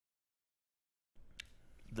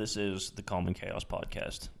This is the Calm and Chaos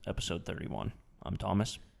Podcast, episode 31. I'm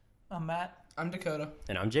Thomas. I'm Matt. I'm Dakota.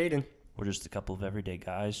 And I'm Jaedon. We're just a couple of everyday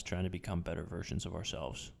guys trying to become better versions of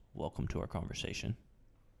ourselves. Welcome to our conversation.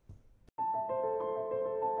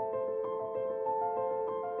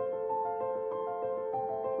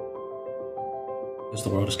 Because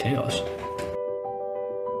the world is chaos.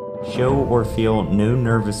 Show or feel no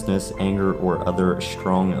nervousness, anger, or other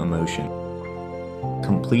strong emotion.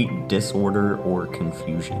 Complete disorder or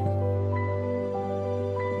confusion.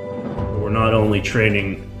 We're not only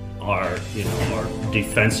training our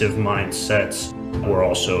defensive mindsets, we're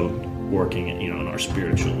also working, in our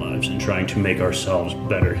spiritual lives and trying to make ourselves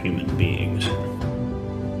better human beings.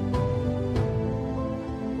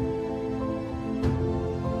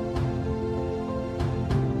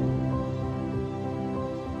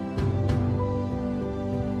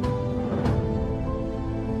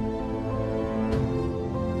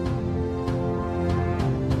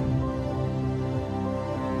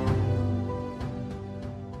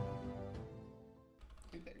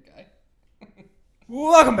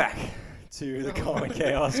 Welcome back to the Calm and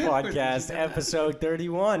Chaos Podcast, episode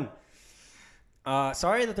 31.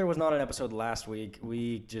 Sorry that there was not an episode last week.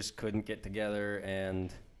 We just couldn't get together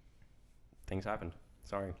and things happened.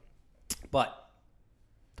 Sorry. But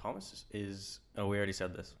Thomas is... Oh, we already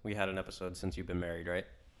said this. We had an episode since you've been married, right?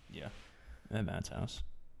 Yeah. At Matt's house.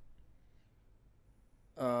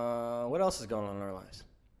 What else is going on in our lives?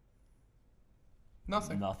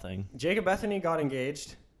 Nothing. Jake and Bethany got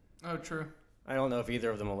engaged. Oh, true. I don't know if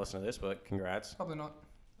either of them will listen to this, but congrats. Probably not.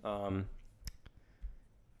 Are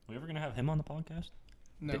we ever going to have him on the podcast?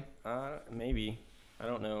 No. Maybe. I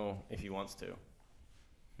don't know if he wants to.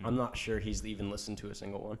 I'm not sure he's even listened to a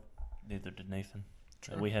single one. Neither did Nathan.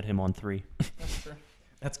 True. We had him on 3. That's true.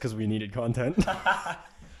 That's because we needed content. I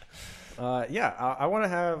want to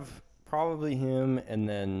have probably him and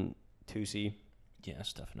then Tusi.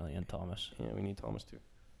 Yes, definitely, and Thomas. Yeah, we need Thomas too.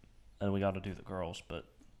 And we got to do the girls, but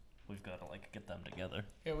we've got to get them together.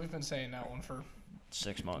 Yeah, we've been saying that one for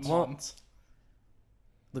 6 months. months.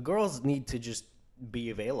 The girls need to just be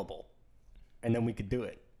available, and then we could do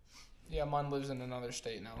it. Yeah, mine lives in another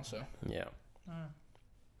state now, so. Yeah.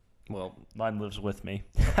 Well, Mine lives with me.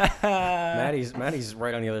 Maddie's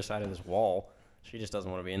right on the other side of this wall. She just doesn't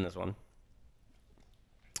want to be in this one.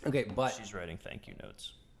 Okay, but She's writing thank you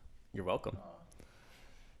notes. you're welcome.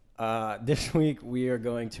 This week we are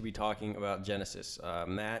going to be talking about Genesis.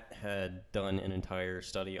 Matt had done an entire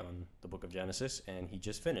study on the book of Genesis, and he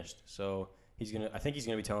just finished. So I think he's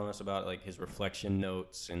gonna be telling us about his reflection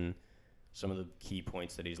notes and some of the key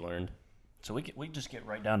points that he's learned. So we can just get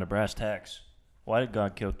right down to brass tacks. Why did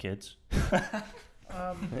God kill kids?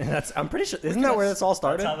 I'm pretty sure. Isn't that where this all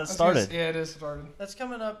started? That's how this started. Yeah, it is started. That's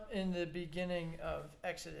coming up in the beginning of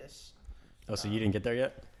Exodus. Oh, so you didn't get there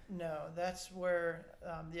yet? No, that's where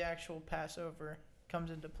the actual Passover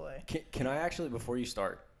comes into play. Can I actually, before you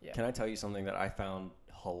start, Yeah. can I tell you something that I found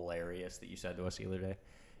hilarious that you said to us the other day?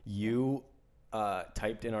 You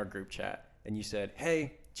typed in our group chat and you said,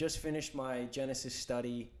 "Hey, just finished my Genesis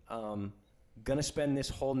study. Gonna spend this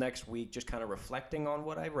whole next week just kind of reflecting on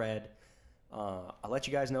what I read. I'll let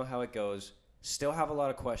you guys know how it goes. Still have a lot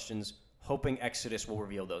of questions. Hoping Exodus will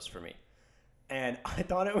reveal those for me." And I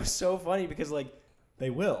thought it was so funny because they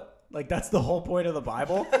will. That's the whole point of the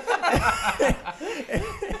Bible.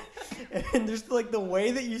 And just the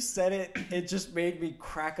way that you said it, it just made me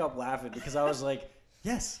crack up laughing because I was like,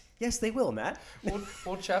 yes, they will, Matt.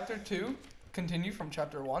 Will chapter 2 continue from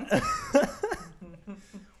chapter 1?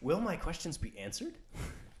 Will my questions be answered?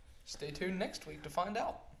 Stay tuned next week to find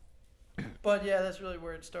out. But yeah, that's really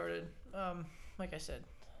where it started. Like I said,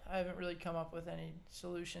 I haven't really come up with any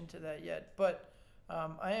solution to that yet, but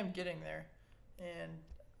I am getting there. And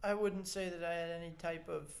I wouldn't say that I had any type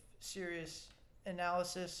of serious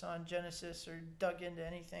analysis on Genesis or dug into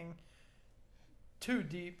anything too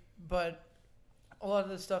deep, but a lot of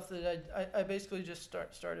the stuff that I basically just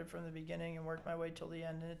started from the beginning and worked my way till the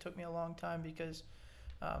end, and it took me a long time because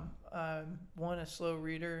I'm one, a slow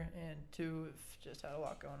reader, and two, just had a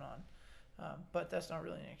lot going on. But that's not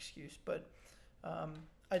really an excuse. But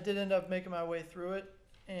I did end up making my way through it,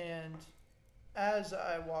 and as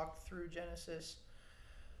I walked through Genesis,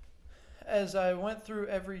 as I went through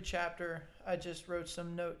every chapter, I just wrote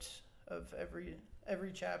some notes of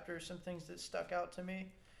every chapter, some things that stuck out to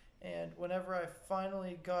me. And whenever I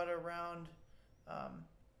finally got around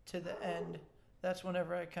to the end, that's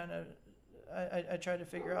whenever I I tried to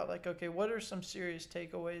figure out okay, what are some serious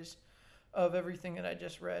takeaways of everything that I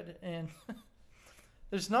just read? And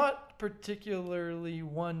there's not particularly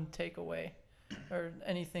one takeaway or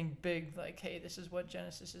anything big hey, this is what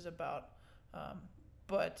Genesis is about.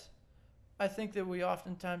 But I think that we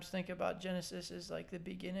oftentimes think about Genesis as like the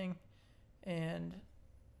beginning, and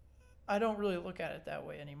I don't really look at it that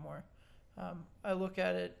way anymore. I look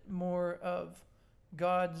at it more of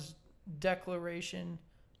God's declaration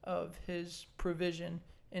of his provision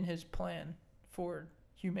and his plan for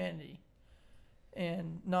humanity,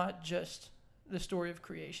 and not just the story of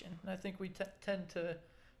creation. And I think we tend to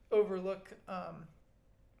overlook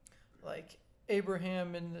like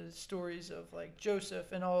Abraham and the stories of like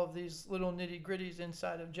Joseph and all of these little nitty gritties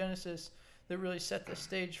inside of Genesis that really set the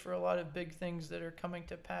stage for a lot of big things that are coming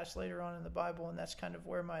to pass later on in the Bible. And that's kind of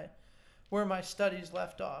where my studies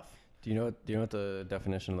left off. Do you know what the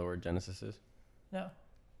definition of the word Genesis is? No.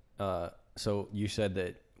 So you said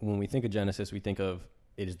that when we think of Genesis, we think of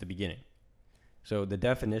it as the beginning. So the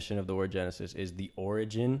definition of the word Genesis is the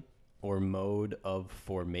origin or mode of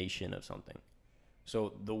formation of something.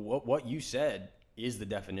 So what you said is the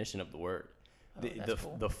definition of the word. Oh, that's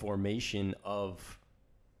cool. The formation of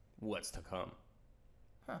what's to come.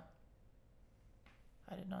 Huh.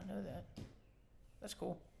 I did not know that. That's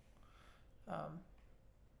cool.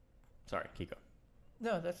 Sorry, Kiko.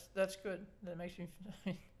 No, that's good. That makes me.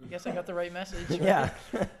 I guess I got the right message. Right?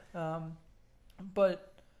 Yeah.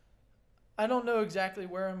 But I don't know exactly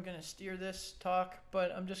where I'm gonna steer this talk,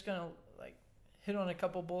 but I'm just gonna like hit on a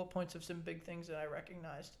couple bullet points of some big things that I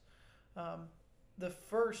recognized. The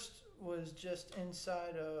first was just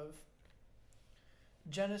inside of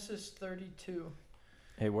Genesis 32.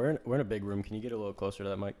 Hey, we're in a big room. Can you get a little closer to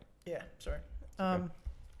that mic? Yeah, sorry. Okay.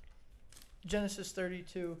 Genesis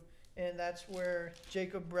 32, and that's where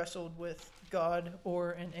Jacob wrestled with God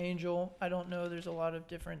or an angel. I don't know. There's a lot of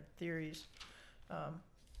different theories.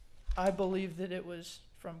 I believe that it was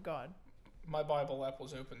from God. My Bible app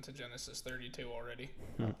was open to Genesis 32 already.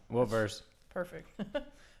 What verse? Perfect.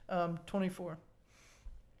 24.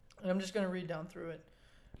 And I'm just going to read down through it.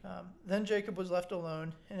 Then Jacob was left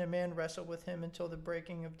alone, and a man wrestled with him until the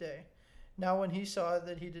breaking of day. Now when he saw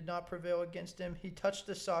that he did not prevail against him, he touched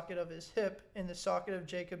the socket of his hip, and the socket of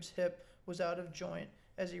Jacob's hip was out of joint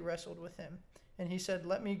as he wrestled with him. And he said,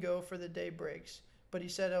 "Let me go, for the day breaks." But he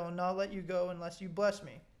said, "I will not let you go unless you bless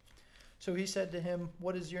me." So he said to him,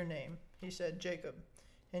 "What is your name?" He said, "Jacob."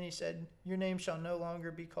 And he said, "Your name shall no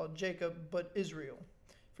longer be called Jacob, but Israel.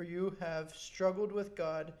 For you have struggled with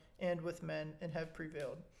God and with men and have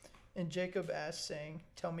prevailed." And Jacob asked, saying,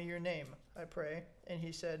 "Tell me your name, I pray." And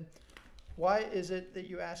he said, "Why is it that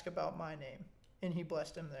you ask about my name?" And he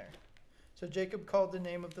blessed him there. So Jacob called the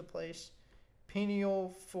name of the place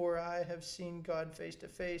Peniel, for I have seen God face to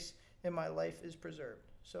face, and my life is preserved.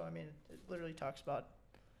 So, I mean, it literally talks about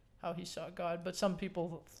how he saw God. But some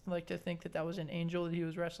people like to think that that was an angel that he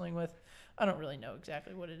was wrestling with. I don't really know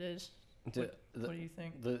exactly what it is. What do you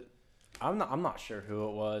think? I'm not sure who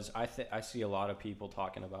it was. I see a lot of people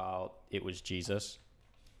talking about it was Jesus.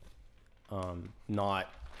 Not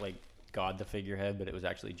like God the figurehead, but it was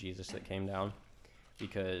actually Jesus that came down,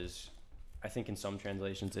 because I think in some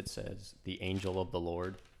translations it says the angel of the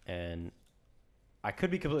Lord, and I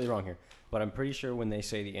could be completely wrong here, but I'm pretty sure when they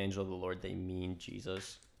say the angel of the Lord, they mean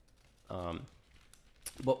Jesus.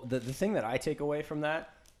 But the thing that I take away from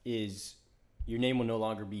that is your name will no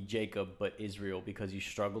longer be Jacob, but Israel, because you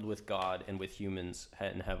struggled with God and with humans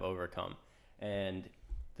and have overcome. And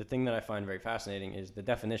the thing that I find very fascinating is the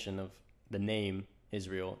definition of the name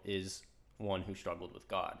Israel is one who struggled with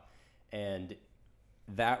God. And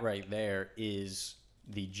that right there is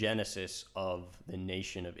the genesis of the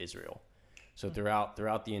nation of Israel. So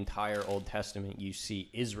throughout the entire Old Testament, you see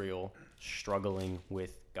Israel struggling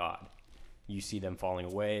with God. You see them falling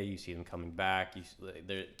away. You see them coming back.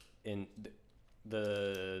 They're in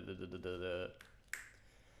the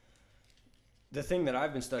thing that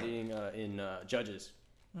I've been studying in Judges.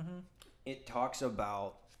 Mm-hmm. It talks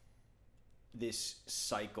about this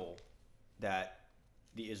cycle that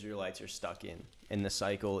the Israelites are stuck in, and the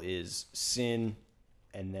cycle is sin,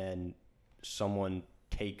 and then someone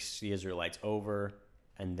takes the Israelites over,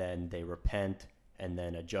 and then they repent, and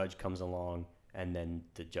then a judge comes along, and then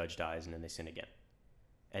the judge dies, and then they sin again.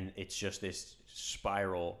 And it's just this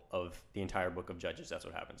spiral of the entire book of Judges. That's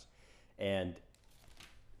what happens. And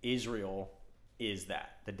Israel is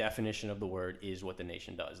that. The definition of the word is what the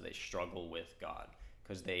nation does. They struggle with God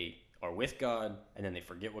because they are with God, and then they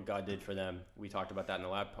forget what God did for them. We talked about that in the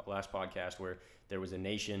last podcast, where there was a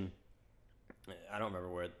nation. I don't remember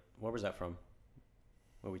where was that from?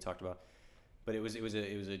 What we talked about, but it was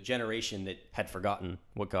a generation that had forgotten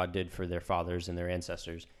what God did for their fathers and their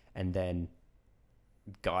ancestors, and then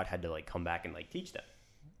God had to come back and teach them.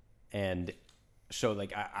 And so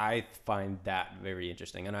I find that very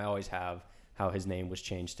interesting, and I always have how his name was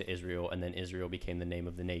changed to Israel, and then Israel became the name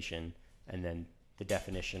of the nation, and then the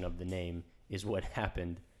definition of the name is what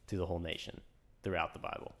happened to the whole nation throughout the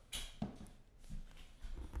Bible.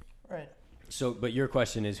 Right. So, but your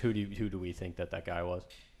question is, who do we think that guy was?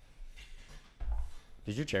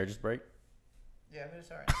 Did your chair just break? Yeah, but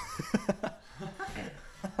it's all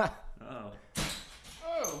right. Oh.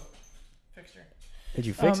 Oh. Fixture. Did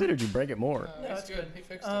you fix it or did you break it more? No, He's it's good. good. He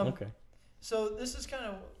fixed Okay. So this is kind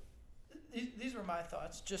of, these were my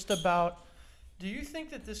thoughts just about, do you think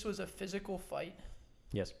that this was a physical fight?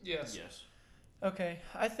 Yes. it. Yes. Yes. Okay,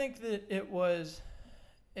 I think that it was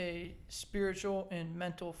a spiritual and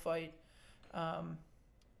mental fight,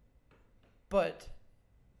 but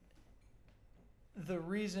the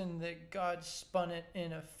reason that God spun it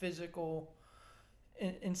in a physical,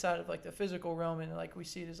 inside of like the physical realm, and like we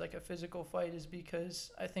see it as like a physical fight, is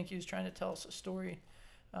because I think he was trying to tell us a story,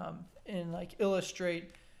 and like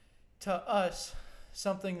illustrate to us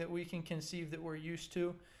something that we can conceive that we're used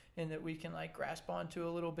to and that we can like grasp onto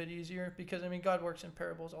a little bit easier, because I mean God works in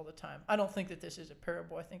parables all the time. I don't think that this is a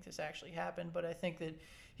parable. I think this actually happened, but I think that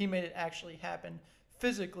he made it actually happen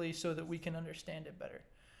physically so that we can understand it better.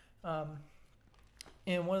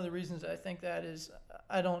 And one of the reasons I think that is,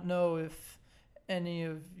 I don't know if any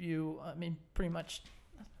of you, I mean pretty much,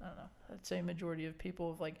 I don't know, I'd say majority of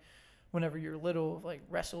people have like, whenever you're little, have like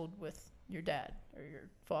wrestled with your dad or your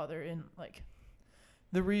father, and like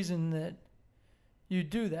the reason that you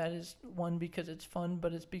do that is, one, because it's fun,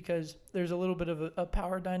 but it's because there's a little bit of a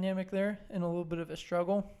power dynamic there and a little bit of a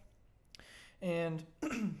struggle. And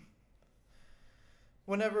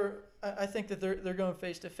whenever I think that they're going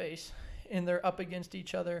face to face and they're up against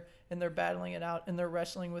each other and they're battling it out and they're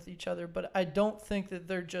wrestling with each other, but I don't think that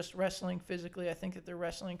they're just wrestling physically. I think that they're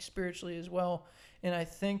wrestling spiritually as well. And I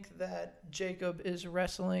think that Jacob is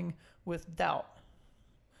wrestling with doubt,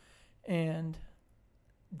 and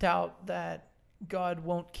doubt that God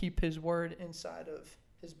won't keep his word inside of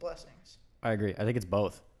his blessings. I agree. I think it's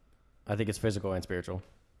both. I think it's physical and spiritual.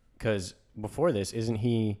 Because before this, isn't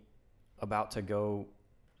he about to go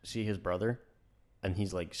see his brother and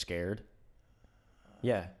he's like scared?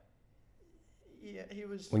 Yeah. Yeah, he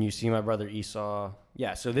was. When you see my brother Esau.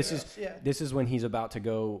 Yeah, so this is when he's about to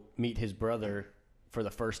go meet his brother for the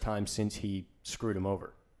first time since he screwed him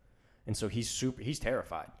over. And so he's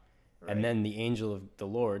terrified. Right. And then the angel of the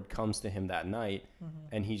Lord comes to him that night,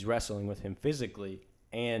 and he's wrestling with him physically,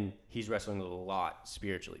 and he's wrestling with a lot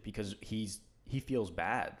spiritually, because he feels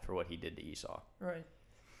bad for what he did to Esau. Right.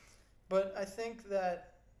 But I think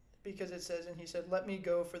that, because it says, and he said, let me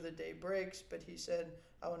go, for the day breaks, but he said,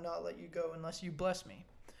 I will not let you go unless you bless me.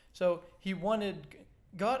 So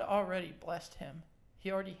God already blessed him.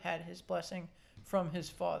 He already had his blessing from his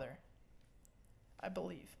father, I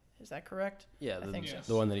believe. Is that correct? Yeah, I think so.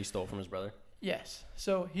 The one that he stole from his brother. Yes.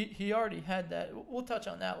 So he already had that. We'll touch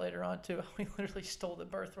on that later on too. He literally stole the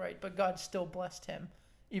birthright, but God still blessed him,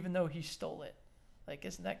 even though he stole it. Like,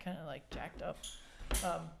 isn't that kind of like jacked up?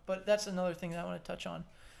 But that's another thing that I want to touch on.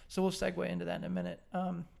 So we'll segue into that in a minute.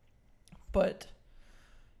 But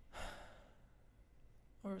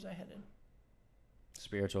where was I headed?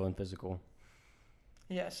 Spiritual and physical.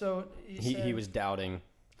 Yeah. So He was doubting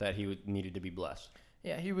that he needed to be blessed.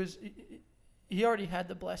 Yeah, he already had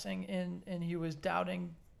the blessing, and he was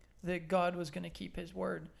doubting that God was going to keep his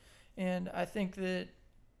word. And I think that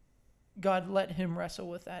God let him wrestle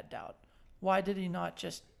with that doubt. Why did he not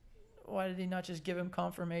just give him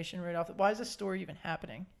confirmation right off? Why is this story even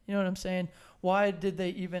happening? You know what I'm saying? Why did they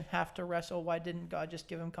even have to wrestle? Why didn't God just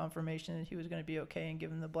give him confirmation that he was going to be okay and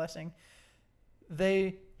give him the blessing?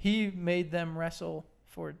 He made them wrestle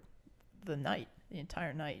for the night. The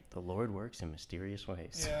entire night. The Lord works in mysterious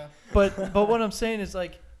ways. Yeah. But what I'm saying is,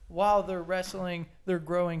 like, while they're wrestling, they're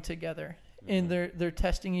growing together, and they're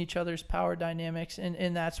testing each other's power dynamics,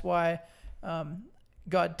 and that's why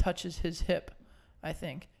God touches his hip, I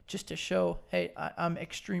think, just to show, hey, I'm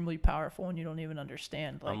extremely powerful, and you don't even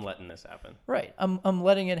understand. Like, I'm letting this happen. Right. I'm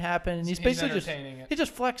letting it happen, and he's basically he's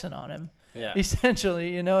just flexing on him. Yeah.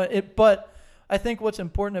 Essentially, you know. But I think what's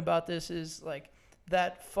important about this is like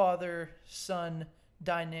that father-son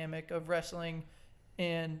dynamic of wrestling,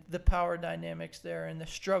 and the power dynamics there, and the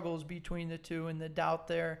struggles between the two, and the doubt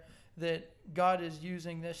there, that God is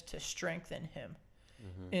using this to strengthen him,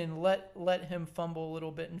 and let him fumble a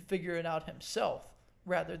little bit and figure it out himself,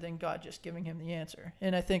 rather than God just giving him the answer.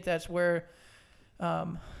 And I think that's where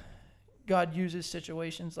God uses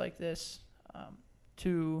situations like this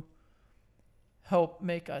to help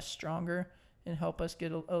make us stronger and help us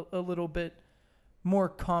get a little bit more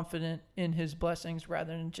confident in his blessings,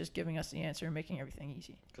 rather than just giving us the answer and making everything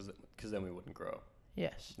easy. Because then we wouldn't grow.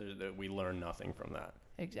 Yes, We learn nothing from that.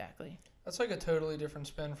 exactly. That's like a totally different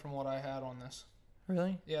spin from what I had on this.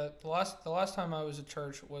 Really? Yeah, the last time I was at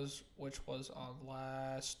church was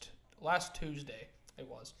last Tuesday. It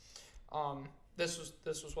was.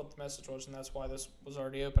 This was what the message was, and that's why this was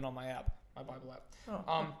already open on my app, my Bible app.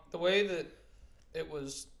 Oh. The way that it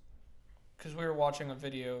was, because we were watching a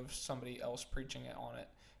video of somebody else preaching it on it,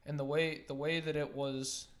 and the way that it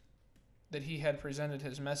was, that he had presented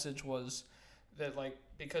his message was that, like,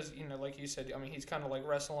 because, you know, like you said, I mean, he's kind of like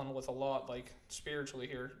wrestling with a lot, like, spiritually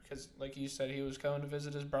here, because, like you said, he was going to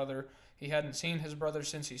visit his brother. He hadn't seen his brother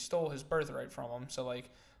since he stole his birthright from him, so, like,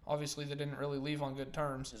 obviously they didn't really leave on good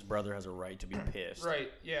terms. His brother has a right to be pissed.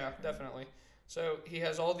 Right, yeah, definitely. So he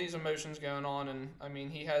has all these emotions going on, and, I mean,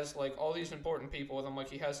 he has, like, all these important people with him. Like,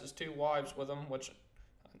 he has his 2 wives with him, which,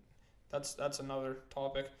 that's another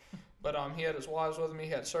topic. But he had his wives with him. He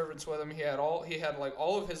had servants with him. He had all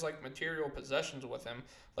of his, like, material possessions with him.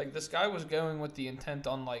 Like, this guy was going with the intent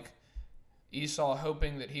on, like, Esau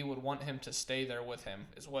hoping that he would want him to stay there with him,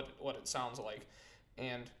 is what it sounds like.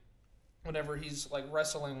 And whenever he's, like,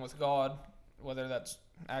 wrestling with God, whether that's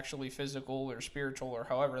actually physical or spiritual or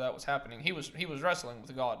however that was happening, he was wrestling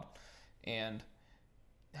with God. And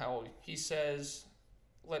how he says,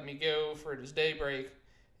 "Let me go, for it is daybreak."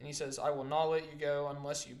 And he says, "I will not let you go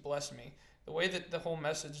unless you bless me." The way that the whole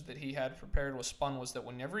message that he had prepared was spun was that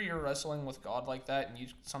whenever you're wrestling with God like that,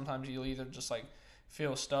 and sometimes you'll either just, like,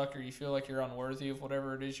 feel stuck, or you feel like you're unworthy of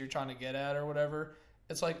whatever it is you're trying to get at or whatever,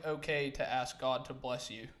 it's, like, okay to ask God to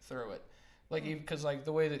bless you through it. Like, because, like,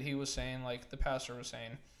 the way that he was saying, like, the pastor was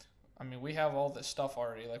saying, I mean, we have all this stuff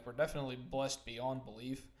already. Like, we're definitely blessed beyond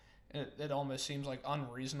belief. And it almost seems, like,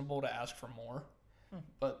 unreasonable to ask for more.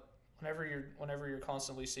 But whenever you're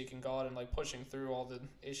constantly seeking God and, like, pushing through all the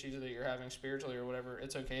issues that you're having spiritually or whatever,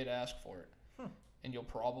 it's okay to ask for it. And you'll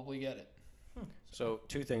probably get it. So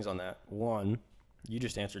 2 things on that. 1, you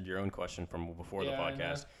just answered your own question from before the Yeah, I know.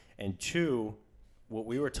 podcast. And 2, what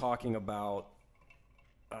we were talking about,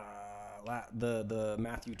 the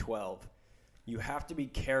Matthew 12. You have to be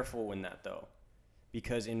careful in that, though,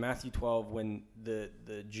 because in Matthew 12, when the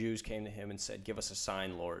Jews came to him and said, "Give us a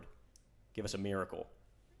sign, Lord, give us a miracle,"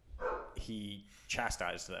 he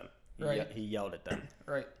chastised them. Right. He yelled at them.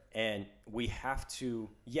 Right. And we have to,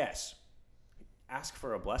 yes, ask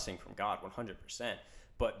for a blessing from God 100%,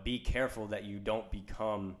 but be careful that you don't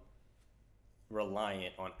become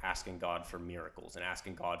reliant on asking God for miracles and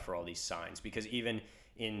asking God for all these signs. Because even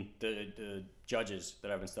in the Judges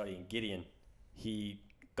that I've been studying, Gideon,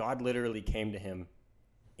 God literally came to him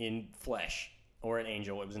in flesh, or an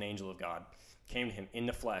angel. It was an angel of God. Came to him in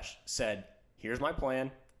the flesh, said, "Here's my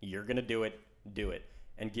plan. You're going to do it. Do it."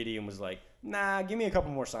 And Gideon was like, "Nah, give me a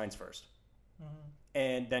couple more signs first."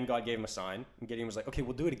 And then God gave him a sign. And Gideon was like, "Okay,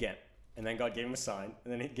 we'll do it again." And then God gave him a sign.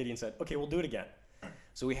 And then Gideon said, "Okay, we'll do it again."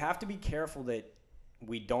 So we have to be careful that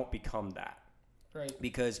we don't become that. Right.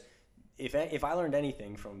 Because if I learned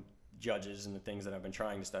anything from Judges and the things that I've been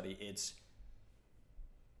trying to study, it's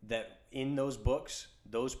that in those books,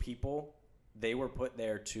 those people, they were put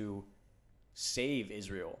there to save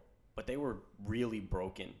Israel, but they were really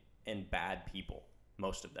broken and bad people,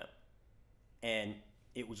 most of them. And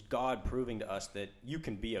it was God proving to us that you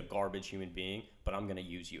can be a garbage human being, but I'm going to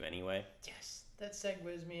use you anyway. Yes, that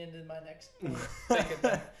segues me into my next. Take it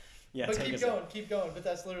then. Yeah, But take keep us going, out. keep going. But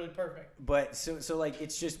that's literally perfect. But so like,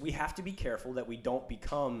 it's just, we have to be careful that we don't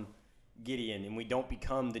become Gideon and we don't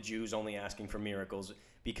become the Jews only asking for miracles,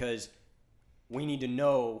 because we need to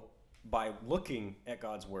know by looking at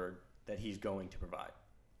God's word that he's going to provide.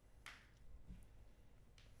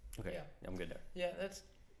 Okay, Yeah. I'm good there. Yeah, that's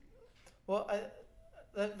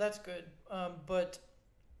good. But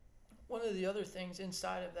one of the other things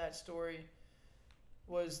inside of that story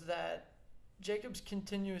was that Jacob is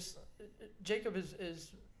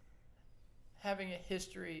having a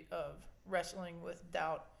history of wrestling with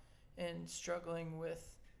doubt and struggling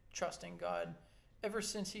with trusting God ever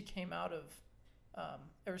since he came out of the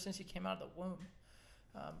womb.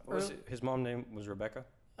 What was it? His mom's name was Rebecca?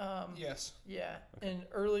 Yes. Yeah, Okay. and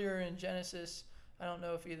earlier in Genesis, I don't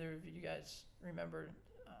know if either of you guys remember,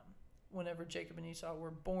 whenever Jacob and Esau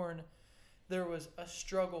were born, there was a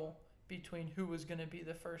struggle between who was going to be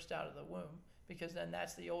the first out of the womb, because then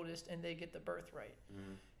that's the oldest and they get the birthright.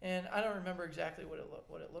 Mm-hmm. And I don't remember exactly what it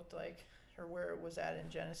looked like or where it was at in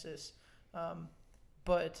Genesis,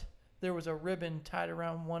 but there was a ribbon tied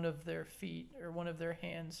around one of their feet or one of their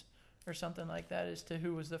hands or something like that as to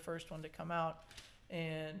who was the first one to come out.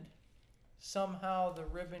 And somehow the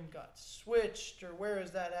ribbon got switched, or where is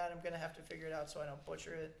that at? I'm going to have to figure it out so I don't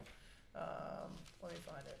butcher it. Let me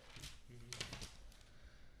find it.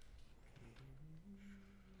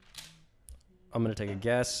 I'm going to take a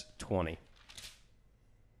guess. 20.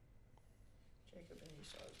 Jacob and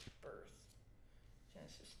Esau's birth.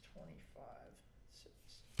 Genesis 25.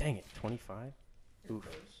 Dang it, 25? Here Oof.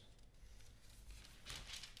 it goes.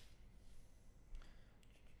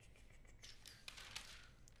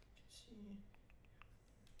 See.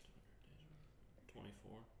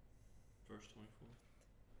 24. Verse 24.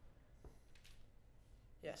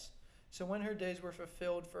 Yes. So when her days were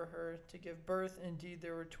fulfilled for her to give birth, indeed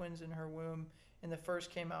there were twins in her womb. And the first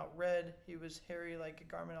came out red. He was hairy like a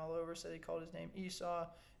garment all over, so they called his name Esau.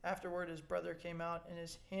 Afterward his brother came out, and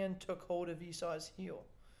his hand took hold of Esau's heel.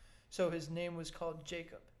 So his name was called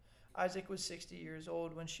Jacob. Isaac was 60 years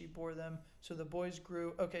old when she bore them. So the boys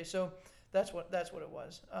grew. Okay, so that's what it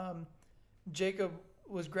was. Jacob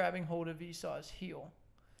was grabbing hold of Esau's heel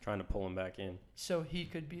Trying to pull him back in. so he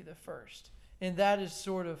could be the first. And that is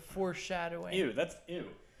sort of foreshadowing. Ew, that's ew.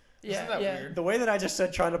 Yeah, Isn't that yeah. weird? The way that I just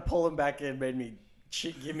said trying to pull him back in made me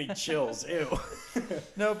give me chills. Ew.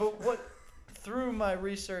 No, but what through my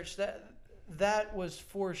research that was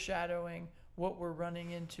foreshadowing what we're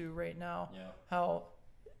running into right now. Yeah. How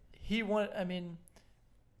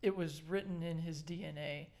it was written in his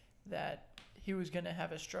DNA that he was going to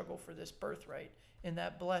have a struggle for this birthright and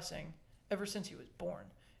that blessing ever since he was born.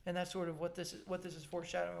 And that's sort of what this is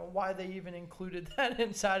foreshadowing, and why they even included that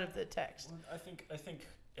inside of the text. I think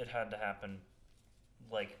it had to happen,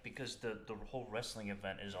 like, because the whole wrestling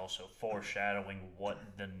event is also foreshadowing what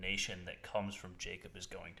the nation that comes from Jacob is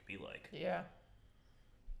going to be like. Yeah.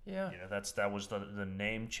 Yeah. You know, that was the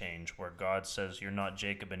name change where God says you're not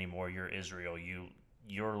Jacob anymore, you're Israel.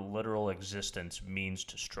 Your literal existence means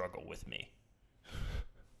to struggle with me.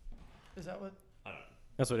 Is that what? I don't know.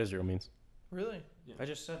 That's what Israel means. Really? I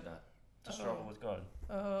just said that. To struggle with God.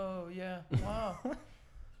 Oh, yeah. Wow.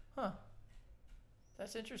 Huh.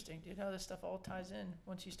 That's interesting, dude, how this stuff all ties in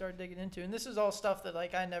once you start digging into. And this is all stuff that,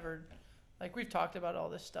 like, I never, like, we've talked about all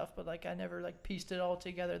this stuff, but, like, I never, like, pieced it all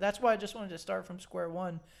together. That's why I just wanted to start from square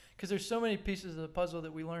one, because there's so many pieces of the puzzle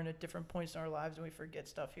that we learn at different points in our lives, and we forget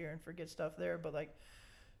stuff here and forget stuff there. But, like,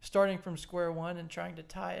 starting from square one and trying to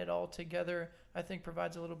tie it all together, I think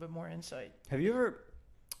provides a little bit more insight. Have you ever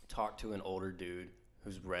talked to an older dude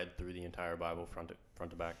who's read through the entire Bible front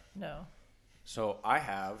to back? No. So I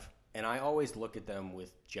have, and I always look at them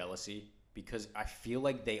with jealousy because I feel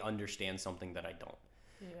like they understand something that I don't.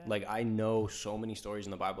 Yeah. Like, I know so many stories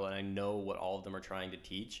in the Bible, and I know what all of them are trying to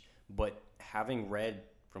teach, but having read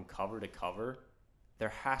from cover to cover, there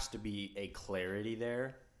has to be a clarity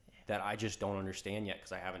there that I just don't understand yet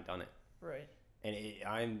because I haven't done it. Right. And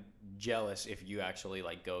I'm jealous if you actually,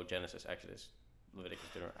 like, go Genesis, Exodus, Leviticus,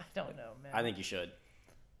 Deuteronomy. I don't know, man. I think you should.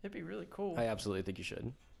 It'd be really cool. I absolutely think you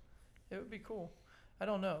should. It would be cool. I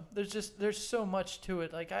don't know. There's so much to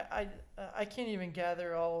it. Like I can't even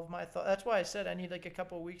gather all of my thoughts. That's why I said I need like a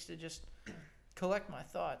couple of weeks to just collect my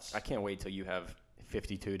thoughts. I can't wait till you have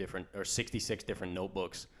 52 different or 66 different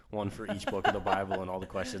notebooks, one for each book of the Bible and all the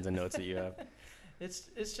questions and notes that you have. It's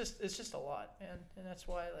just a lot, man. And that's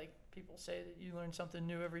why like people say that you learn something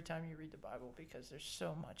new every time you read the Bible, because there's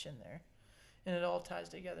so much in there. And it all ties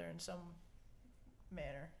together in some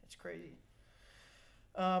manner. It's crazy.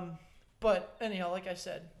 But anyhow, like I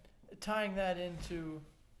said, tying that into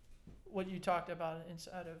what you talked about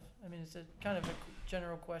inside of, it's a kind of a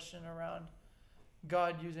general question around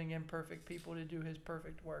God using imperfect people to do his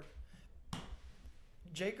perfect work.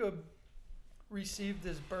 Jacob received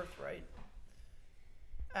this birthright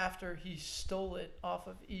after he stole it off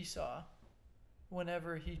of Esau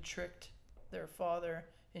whenever he tricked their father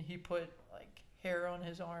and he put like hair on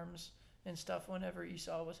his arms and stuff whenever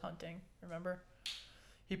Esau was hunting. Remember?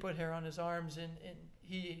 He put hair on his arms and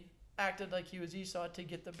he acted like he was Esau to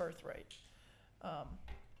get the birthright.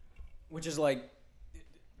 Which is like,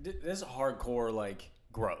 this is hardcore, like,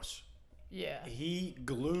 gross. Yeah. He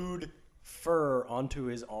glued fur onto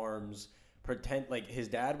his arms, pretend like his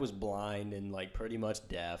dad was blind and like pretty much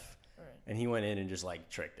deaf. Right. And he went in and just like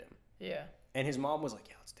tricked him. Yeah. And his mom was like,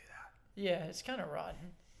 yeah, let's do that. Yeah, it's kind of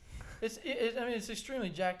rotten. It's extremely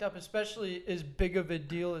jacked up, especially as big of a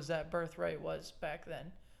deal as that birthright was back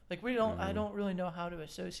then. Like I don't really know how to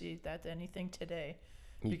associate that to anything today,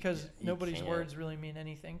 because nobody's can't. words really mean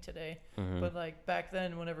anything today. But like back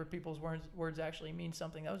then, whenever people's words actually mean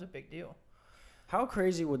something, that was a big deal. How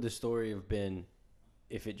crazy would the story have been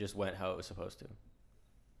if it just went how it was supposed to?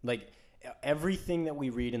 Like, everything that we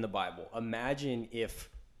read in the Bible, imagine if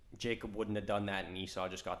Jacob wouldn't have done that and Esau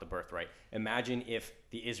just got the birthright. Imagine if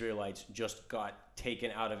the Israelites just got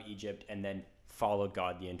taken out of Egypt and then followed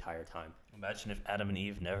God the entire time. Imagine if Adam and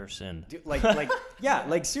Eve never sinned. Dude, yeah,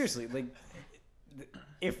 like, seriously, like,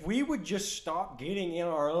 if we would just stop getting in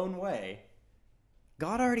our own way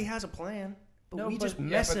God already has a plan, but No, we but- just Yeah,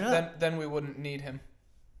 mess but it up. then we wouldn't need him.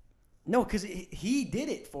 No, because he did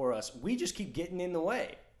it for us. We just keep getting in the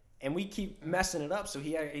way, and we keep messing it up. So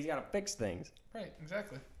he's got to fix things. Right,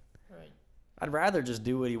 exactly. Right. I'd rather just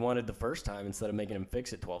do what he wanted the first time instead of making him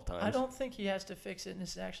fix it 12 times. I don't think he has to fix it, and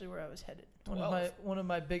this is actually where I was headed. One of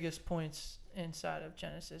my biggest points inside of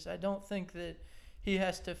Genesis. I don't think that he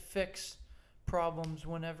has to fix problems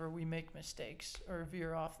whenever we make mistakes or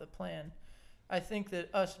veer off the plan. I think that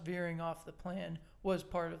us veering off the plan was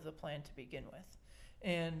part of the plan to begin with.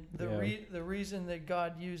 And the reason that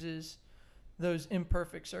God uses those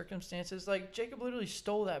imperfect circumstances, like Jacob literally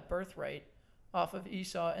stole that birthright off of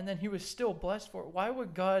Esau, and then he was still blessed for it. Why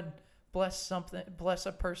would God bless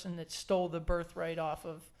a person that stole the birthright off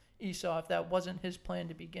of Esau if that wasn't his plan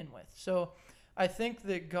to begin with? So I think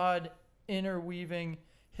that God interweaving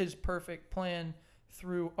his perfect plan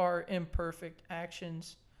through our imperfect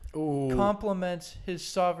actions complements his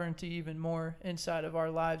sovereignty even more inside of our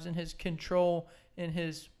lives, and his control and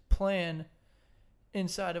his plan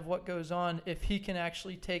inside of what goes on, if he can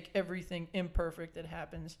actually take everything imperfect that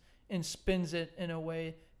happens and spins it in a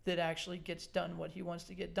way that actually gets done what he wants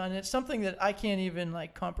to get done. And it's something that I can't even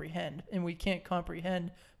comprehend, and we can't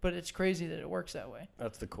comprehend, but it's crazy that it works that way.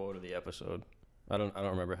 That's the quote of the episode. I don't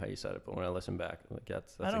remember how you said it, but when I listen back,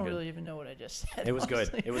 that's I don't really even know what I just said. It was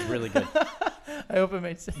honestly. good. It was really good. I hope it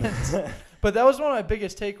made sense. But that was one of my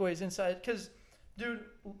biggest takeaways inside, because, dude,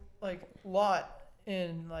 Lot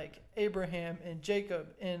and Abraham and Jacob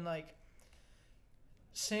and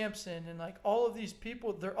Samson and all of these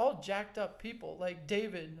people, they're all jacked up people.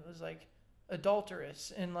 David was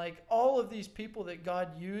adulterous, and all of these people that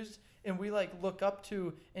God used and we look up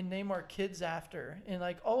to and name our kids after, and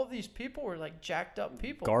all of these people were jacked up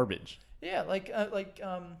people. Garbage. Yeah,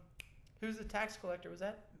 who's the tax collector? Was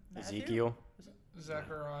that Matthew? Ezekiel.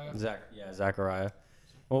 Zechariah. Zechariah.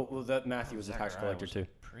 Well, that Matthew was a tax collector too.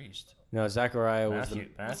 Priest. No, Zechariah was Matthew,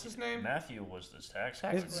 What's his name? Matthew was the tax Tax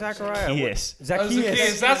collector. Zechariah. Zacchaeus. Oh, Zacchaeus.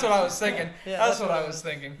 Zacchaeus. That's what I was thinking. Yeah, that's what I was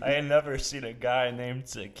thinking. I ain't never seen a guy named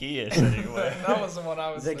Zacchaeus anyway. That was the one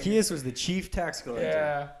I was Zacchaeus was the chief tax thinking. collector.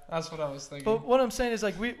 Yeah, that's what I was thinking. But what I'm saying is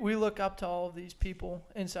we look up to all of these people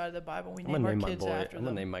inside of the Bible. We I'm name gonna our name my kids boy. after I'm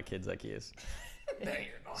them. gonna name my kid Zacchaeus. No,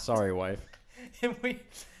 you're not. Sorry, wife. And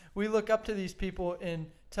we look up to these people, and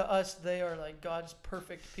to us they are God's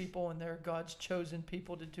perfect people, and they're God's chosen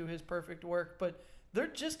people to do his perfect work. But they're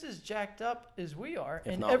just as jacked up as we are,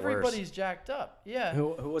 If and not everybody's worse. jacked up. Yeah.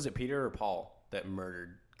 Who was it, Peter or Paul, that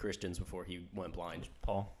murdered Christians before he went blind?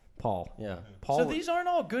 Paul. Paul. Yeah. Paul. So these aren't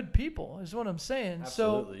all good people, is what I'm saying.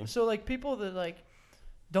 Absolutely. So people that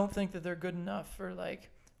don't think that they're good enough, or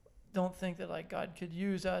don't think that God could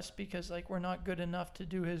use us because we're not good enough to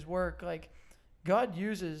do his work. God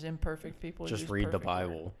uses imperfect people. to just use read the perfect work.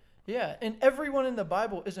 Bible. Yeah, and everyone in the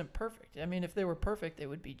Bible isn't perfect. I mean, if they were perfect, they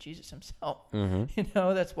would be Jesus himself. Mm-hmm.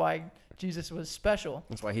 That's why Jesus was special.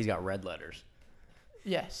 That's why he's got red letters.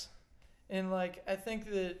 Yes. And I think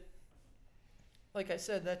that, like I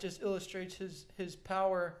said, that just illustrates his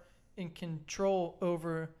power and control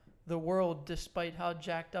over the world despite how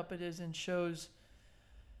jacked up it is, and shows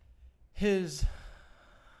his,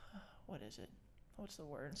 what is it? What's the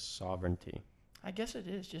word? Sovereignty. I guess it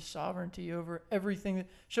is just sovereignty over everything. That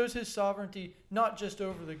shows his sovereignty not just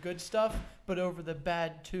over the good stuff, but over the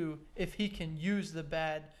bad too, if he can use the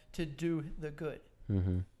bad to do the good.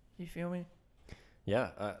 Mm-hmm. You feel me? Yeah,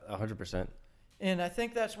 100%. And I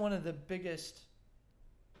think that's one of the biggest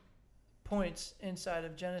points inside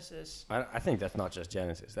of Genesis. I think that's not just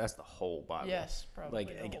Genesis. That's the whole Bible. Yes, probably.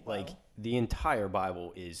 the whole Bible. The entire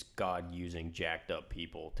Bible is God using jacked up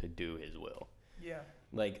people to do his will. Yeah.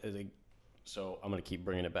 So I'm going to keep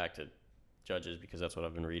bringing it back to Judges because that's what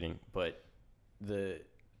I've been reading. But the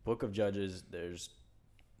book of Judges, there's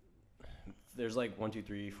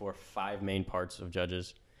 5 main parts of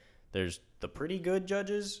Judges. There's the pretty good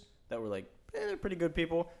judges that were they're pretty good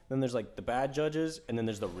people. Then there's the bad judges, and then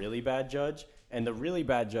there's the really bad judge. And the really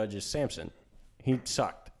bad judge is Samson. He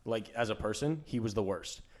sucked. As a person, he was the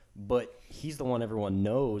worst. But he's the one everyone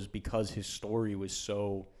knows because his story was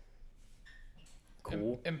so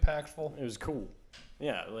cool. Impactful. It was cool.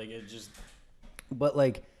 Yeah,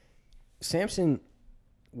 But Samson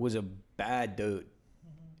was a bad dude.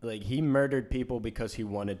 Mm-hmm. He murdered people because he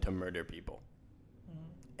wanted to murder people.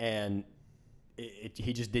 Mm-hmm. And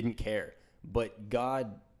he just didn't care. But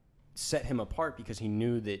God set him apart because he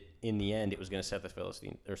knew that in the end it was going to set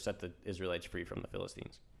the Israelites free from the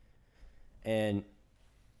Philistines. And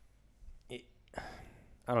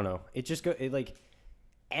I don't know. It just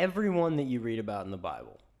everyone that you read about in the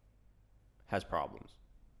Bible has problems.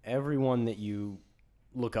 Everyone that you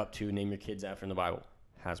look up to, name your kids after in the Bible,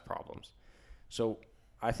 has problems. So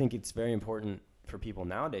I think it's very important for people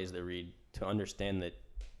nowadays that read to understand that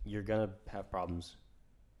you're going to have problems.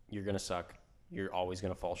 You're going to suck. You're always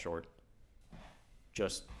going to fall short.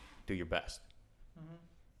 Just do your best.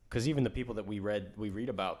 Because even the people that we read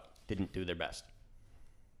about didn't do their best.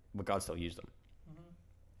 But God still used them.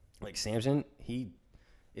 Like Samson,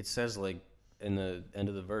 it says like in the end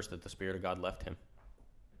of the verse that the Spirit of God left him.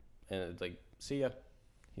 And it's like, see ya.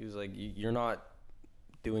 He was like, you're not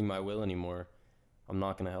doing my will anymore. I'm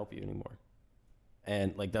not going to help you anymore.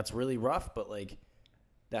 And like, that's really rough, but like,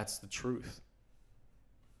 that's the truth.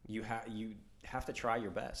 You have to try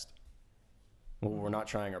your best. When we're not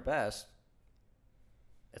trying our best,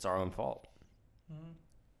 it's our own fault.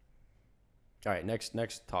 All right,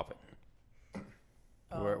 next topic.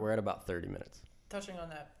 We're at about 30 minutes. Touching on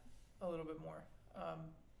that a little bit more.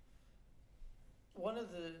 One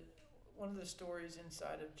of the stories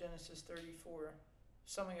inside of Genesis 34,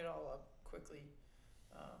 summing it all up quickly.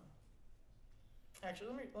 Actually,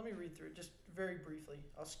 let me read through it just very briefly.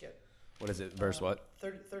 I'll skip. What is it? Verse what?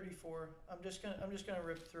 34. I'm just gonna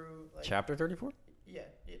rip through like Chapter 34? Yeah.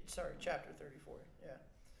 Chapter 34.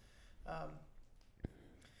 Yeah.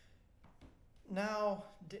 Now,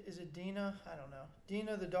 is it Dinah? I don't know.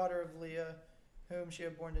 Dinah, the daughter of Leah, whom she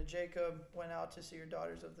had borne to Jacob, went out to see her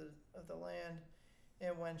daughters of the land.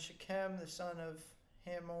 And when Shechem, the son of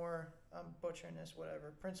Hamor, I'm butchering this,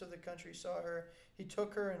 whatever, prince of the country, saw her, he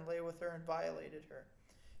took her and lay with her and violated her.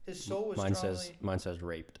 His soul was Mine says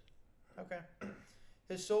raped. Okay.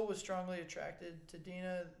 His soul was strongly attracted to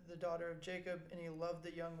Dinah, the daughter of Jacob, and he loved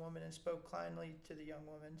the young woman and spoke kindly to the young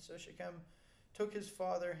woman. So Shechem took his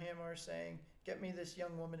father Hamor, saying, "Get me this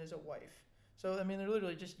young woman as a wife." So, I mean, they're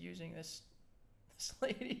literally just using this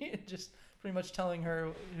lady and just pretty much telling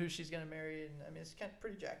her who she's going to marry. And, I mean, it's kind of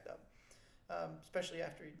pretty jacked up, especially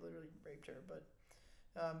after he literally raped her. But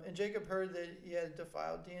and Jacob heard that he had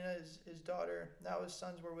defiled Dinah, his daughter. Now his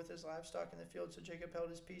sons were with his livestock in the field, so Jacob held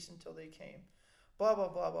his peace until they came. Blah, blah,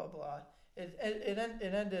 blah, blah, blah. It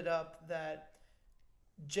ended up that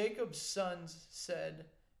Jacob's sons said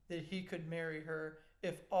that he could marry her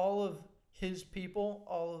if all of his people,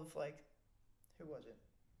 who was it?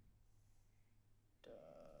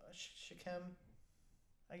 Shechem,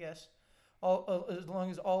 I guess. As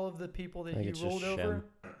long as all of the people that he ruled over.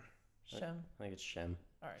 Shem. I think it's Shem.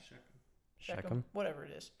 All right. Shechem. Whatever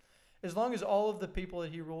it is. As long as all of the people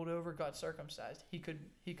that he ruled over got circumcised, he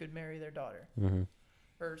could marry their daughter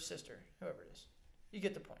or sister, whoever it is. You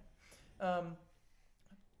get the point.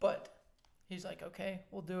 But he's like, okay,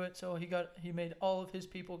 we'll do it. So he made all of his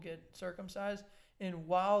people get circumcised, and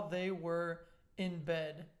while they were in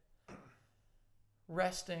bed,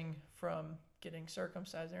 resting from getting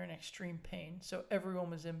circumcised, they're in extreme pain. So everyone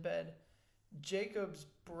was in bed. Jacob's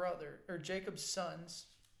sons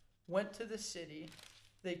went to the city.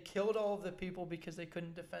 They killed all of the people because they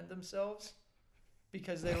couldn't defend themselves,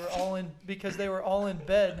 because they were all in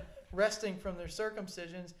bed resting from their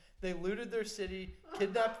circumcisions. They looted their city,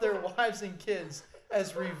 kidnapped their wives and kids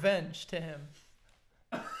as revenge to him.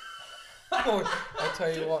 I'll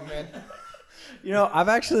tell you what, man. You know,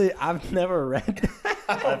 I've never read that.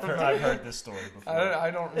 I've heard this story before.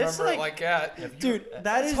 I don't remember it like that. Dude,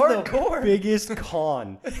 that is hardcore. The biggest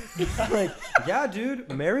con. Like, yeah,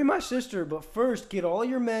 dude, marry my sister, but first get all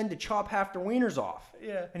your men to chop half their wieners off.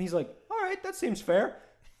 Yeah. And he's like, all right, that seems fair.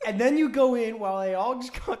 And then you go in while they all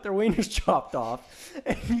just got their wieners chopped off,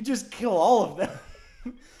 and you just kill all of them.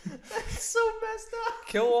 That's so messed up.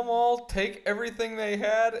 Kill them all, take everything they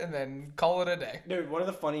had, and then call it a day. Dude, one of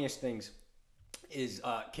the funniest things is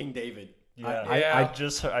King David. Yeah,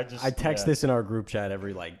 I text this in our group chat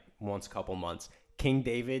every once a couple months. King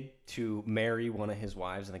David to marry one of his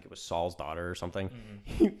wives. I think it was Saul's daughter or something.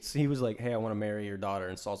 He was like, "Hey, I want to marry your daughter,"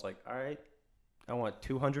 and Saul's like, "All right, I want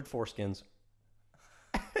 200 foreskins."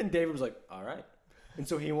 And David was like, "All right." And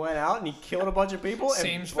so he went out and he killed a bunch of people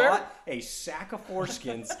and brought a sack of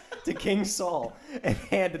foreskins to King Saul and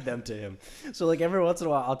handed them to him. So every once in a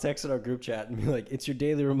while, I'll text in our group chat and be like, "It's your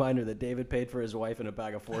daily reminder that David paid for his wife in a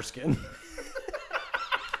bag of foreskin."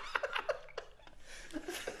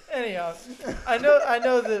 Anyhow, I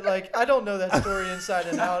know that I don't know that story inside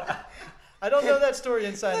and out. I don't know that story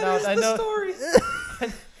inside and out. I know the story.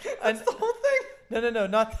 That's the whole thing. No,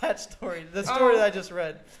 not that story. The story that I just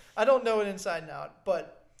read. I don't know it inside and out,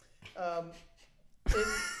 but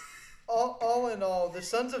all in all, the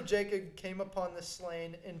sons of Jacob came upon the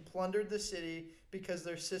slain and plundered the city because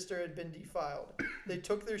their sister had been defiled. They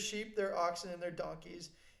took their sheep, their oxen, and their donkeys,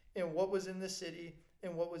 and what was in the city,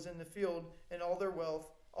 and what was in the field, and all their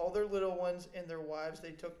wealth, all their little ones and their wives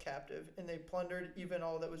they took captive, and they plundered even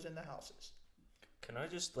all that was in the houses. Can I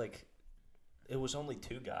just it was only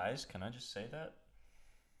 2 guys. Can I just say that?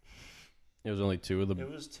 It was only 2 of them It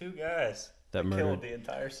was 2 guys that killed murdered. the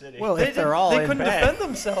entire city. Well, They if they're all they in couldn't bed. defend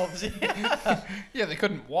themselves. Yeah. Yeah, they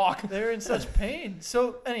couldn't walk. They're in such pain.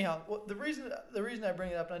 So anyhow, the reason I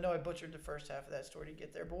bring it up, and I know I butchered the first half of that story to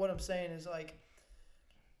get there, but what I'm saying is like,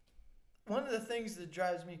 one of the things that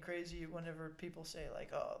drives me crazy whenever people say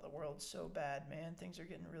like, "Oh, the world's so bad, man. Things are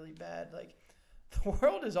getting really bad." Like, the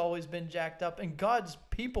world has always been jacked up, and God's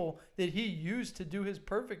people that He used to do His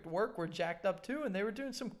perfect work were jacked up too, and they were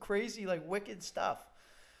doing some crazy, like, wicked stuff.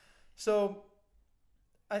 So,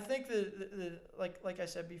 I think that like I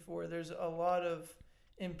said before, there's a lot of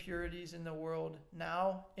impurities in the world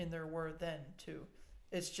now, and there were then too.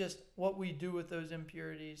 It's just what we do with those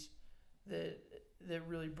impurities that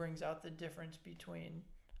really brings out the difference between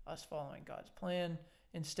us following God's plan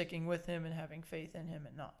and sticking with Him and having faith in Him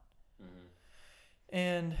and not. Mm-hmm.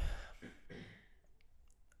 And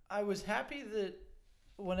I was happy that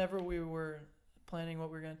whenever we were planning what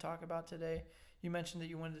we were going to talk about today, you mentioned that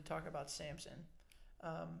you wanted to talk about Samson.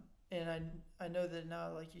 And I know that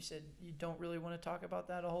now, like you said, you don't really want to talk about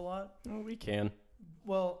that a whole lot. Well, we can.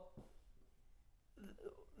 Well,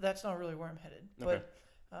 that's not really where I'm headed. Okay.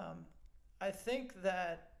 But I think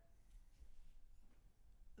that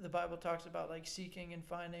the Bible talks about like seeking and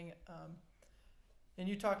finding, and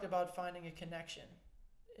you talked about finding a connection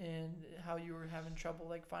and how you were having trouble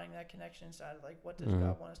like finding that connection inside of like, what does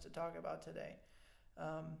God want us to talk about today?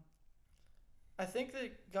 I think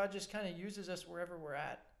that God just kind of uses us wherever we're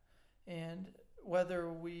at, and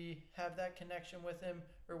whether we have that connection with Him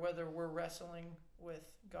or whether we're wrestling with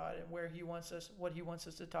God and where He wants us, what He wants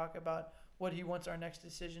us to talk about, what He wants our next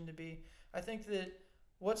decision to be. I think that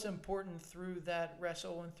what's important through that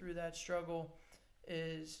wrestle and through that struggle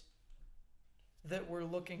is that we're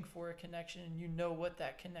looking for a connection, and you know what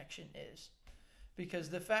that connection is. Because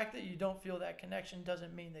the fact that you don't feel that connection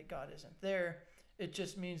doesn't mean that God isn't there. It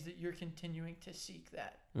just means that you're continuing to seek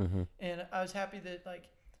that. Mm-hmm. And I was happy that like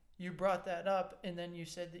you brought that up, and then you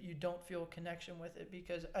said that you don't feel a connection with it,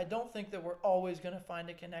 because I don't think that we're always going to find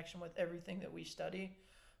a connection with everything that we study.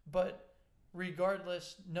 But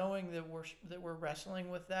regardless, knowing that we're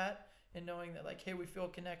wrestling with that, and knowing that like, hey, we feel a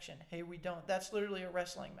connection, hey, we don't. That's literally a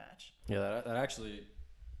wrestling match. Yeah, that actually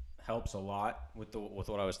helps a lot with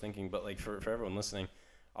what I was thinking. But like for everyone listening,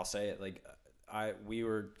 I'll say it like we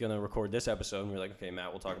were gonna record this episode, and we were like, okay,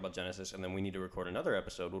 Matt, we'll talk about Genesis, and then we need to record another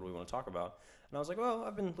episode. What do we want to talk about? And I was like, well,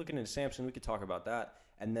 I've been looking into Samson. We could talk about that.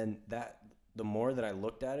 And then the more that I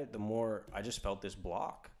looked at it, the more I just felt this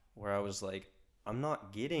block where I was like, I'm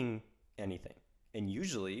not getting anything. And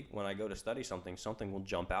usually when I go to study something will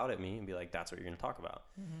jump out at me and be like, that's what you're going to talk about.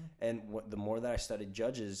 Mm-hmm. And the more that I studied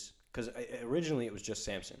Judges, because originally it was just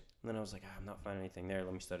Samson. And then I was like, I'm not finding anything there.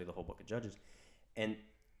 Let me study the whole book of Judges. And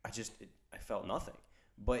I felt nothing.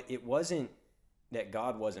 But it wasn't that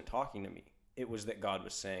God wasn't talking to me. It was that God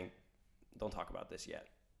was saying, don't talk about this yet.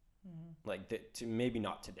 Mm-hmm. Like, maybe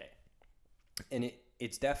not today. And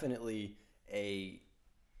it's definitely a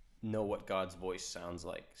know what God's voice sounds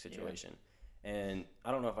like situation. Yeah. And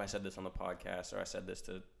I don't know if I said this on the podcast or I said this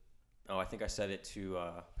I think I said it to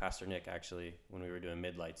Pastor Nick actually when we were doing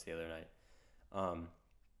Midlights the other night.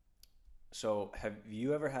 So have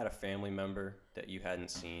you ever had a family member that you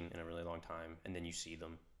hadn't seen in a really long time, and then you see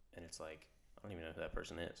them and it's like, I don't even know who that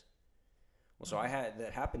person is? Well, so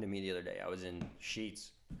that happened to me the other day. I was in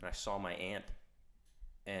Sheets and I saw my aunt,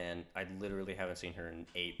 and I literally haven't seen her in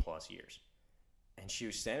 8+ years. And she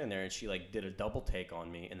was standing there, and she like did a double take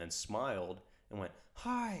on me and then smiled and went,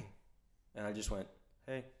 hi. And I just went,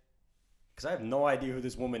 hey. Because I have no idea who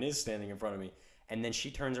this woman is standing in front of me. And then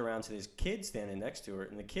she turns around to this kid standing next to her,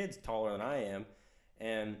 and the kid's taller than I am.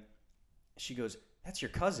 And she goes, that's your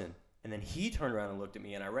cousin. And then he turned around and looked at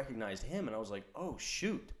me, and I recognized him, and I was like, oh,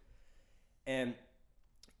 shoot. And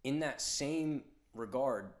in that same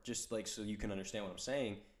regard, just like so you can understand what I'm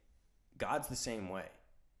saying, God's the same way.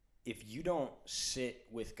 If you don't sit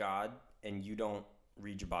with God and you don't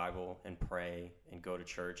read your Bible and pray and go to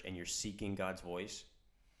church and you're seeking God's voice,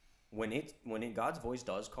 when God's voice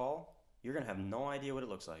does call, you're going to have no idea what it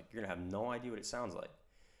looks like. You're going to have no idea what it sounds like.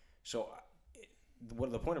 So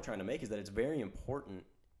the point I'm trying to make is that it's very important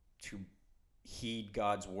to heed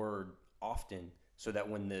God's word often, so that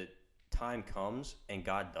when the time comes and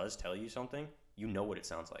God does tell you something, you know what it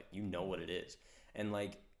sounds like. You know what it is. And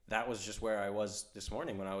like, that was just where I was this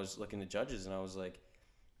morning when I was looking at Judges, and I was like,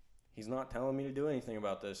 he's not telling me to do anything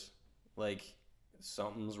about this. Like,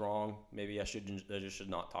 something's wrong. Maybe I just should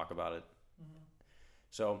not talk about it. Mm-hmm.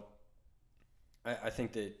 So I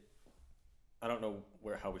think that I don't know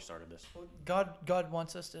how we started this. God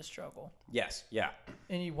wants us to struggle, Yes, yeah.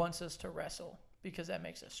 and He wants us to wrestle because that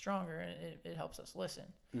makes us stronger and it helps us listen.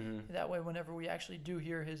 Mm-hmm. That way, whenever we actually do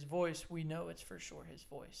hear His voice, we know it's for sure His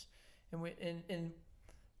voice. And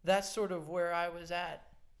that's sort of where I was at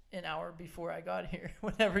an hour before I got here.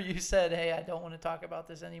 Whenever you said, "Hey, I don't want to talk about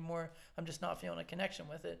this anymore. I'm just not feeling a connection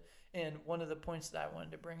with it." And one of the points that I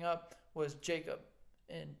wanted to bring up was Jacob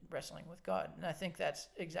and wrestling with God. And I think that's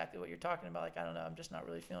exactly what you're talking about. Like, I don't know, I'm just not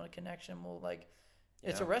really feeling a connection. Well, like,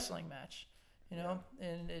 it's a wrestling match,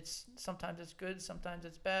 and it's sometimes it's good, sometimes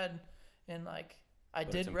it's bad. And like, I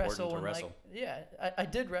did wrestle and like, I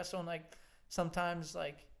did wrestle and like, sometimes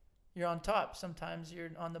like you're on top, sometimes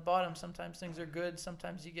you're on the bottom, sometimes things are good,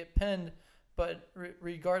 sometimes you get pinned, but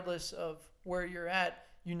regardless of where you're at,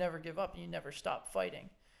 you never give up and you never stop fighting.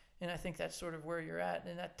 And I think that's sort of where you're at.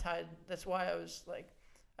 And that's why I was like,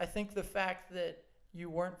 I think the fact that you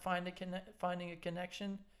weren't finding a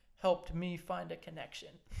connection helped me find a connection.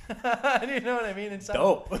 You know what I mean? Inside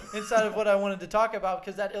of what I wanted to talk about,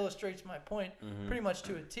 because that illustrates my point pretty much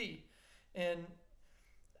to a T. And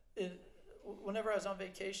whenever I was on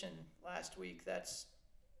vacation last week, that's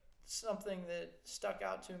something that stuck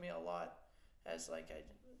out to me a lot, as like I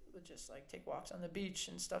would just like take walks on the beach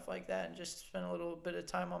and stuff like that and just spend a little bit of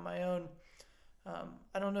time on my own.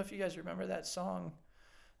 I don't know if you guys remember that song.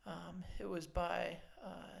 It was by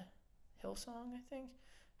Hillsong, I think.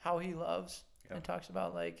 How He Loves. Yeah. And talks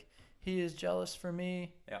about like, He is jealous for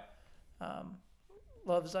me. Yeah.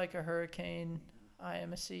 Love's like a hurricane. I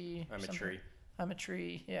am a sea. I'm a tree. I'm a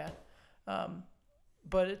tree. Yeah.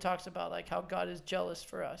 But it talks about like how God is jealous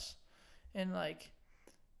for us. And like,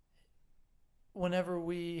 whenever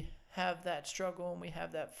we have that struggle and we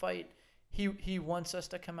have that fight, he wants us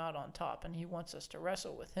to come out on top, and He wants us to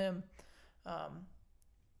wrestle with Him.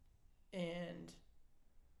 And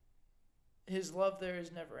His love there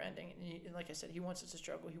is never ending. And like I said, He wants us to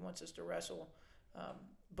struggle. He wants us to wrestle.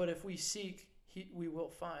 But if we seek, we will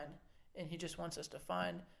find. And He just wants us to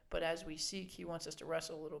find. But as we seek, He wants us to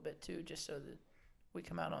wrestle a little bit too, just so that we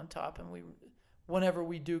come out on top. And whenever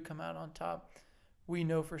we do come out on top, we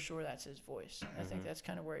know for sure that's His voice. I think that's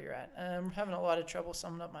kind of where you're at. And I'm having a lot of trouble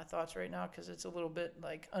summing up my thoughts right now because it's a little bit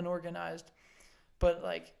like unorganized. But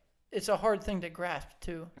like, it's a hard thing to grasp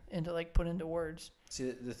too, and to like put into words.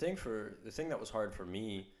 See, the thing that was hard for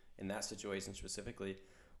me in that situation specifically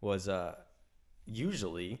was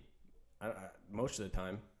usually, most of the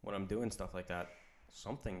time when I'm doing stuff like that,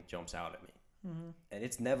 something jumps out at me. And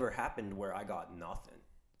it's never happened where I got nothing.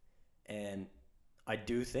 And I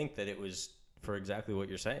do think that it was for exactly what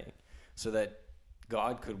you're saying, so that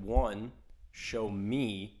God could, one, show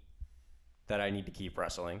me that I need to keep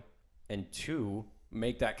wrestling, and two,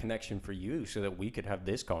 make that connection for you so that we could have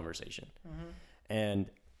this conversation. And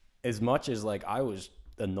as much as like I was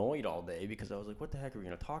annoyed all day because I was like, what the heck are we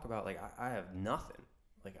going to talk about? Like, I have nothing.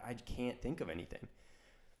 Like, I can't think of anything.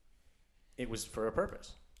 It was for a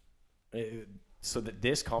purpose. So that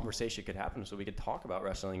this conversation could happen, so we could talk about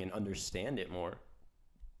wrestling and understand it more.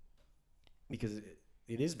 Because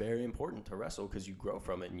it is very important to wrestle, because you grow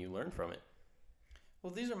from it and you learn from it.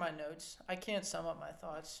 Well, these are my notes. I can't sum up my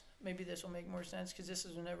thoughts. Maybe this will make more sense, because this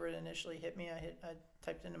is whenever it initially hit me. I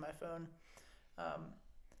typed into my phone.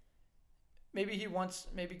 Maybe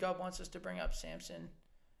God wants us to bring up Samson,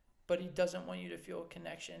 but He doesn't want you to feel a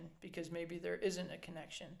connection, because maybe there isn't a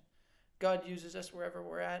connection. God uses us wherever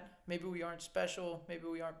we're at. Maybe we aren't special. Maybe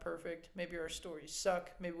we aren't perfect. Maybe our stories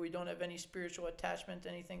suck. Maybe we don't have any spiritual attachment to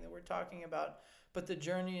anything that we're talking about. But the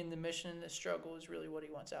journey and the mission and the struggle is really what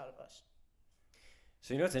He wants out of us.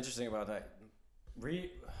 So you know what's interesting about that? What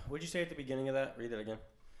did you say at the beginning of that? Read that again.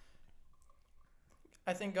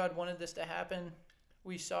 I think God wanted this to happen.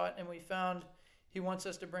 We saw it and we found He wants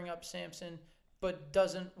us to bring up Samson, but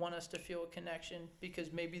doesn't want us to feel a connection,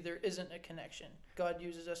 because maybe there isn't a connection. God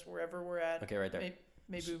uses us wherever we're at. Okay, right there.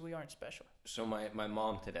 Maybe we aren't special. So my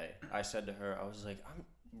mom today, I said to her, I was like, I'm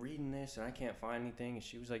reading this and I can't find anything. And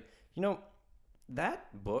she was like,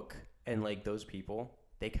 that book and like those people,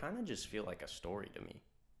 they kind of just feel like a story to me.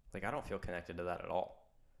 Like, I don't feel connected to that at all.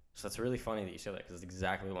 So it's really funny that you said that, because it's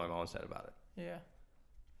exactly what my mom said about it. Yeah.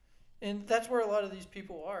 And that's where a lot of these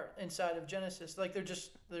people are inside of Genesis. Like,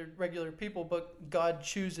 they're regular people, but God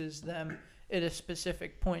chooses them at a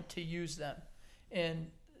specific point to use them. And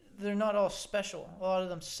they're not all special. A lot of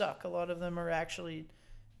them suck. A lot of them are actually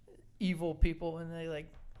evil people, and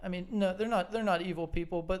they're not evil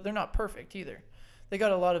people, but they're not perfect either. They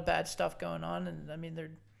got a lot of bad stuff going on, and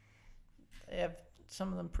they have some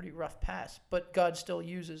of them pretty rough past, but God still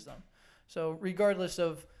uses them. So regardless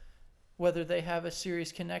of whether they have a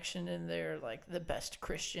serious connection and they're like the best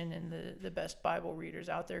Christian and the best Bible readers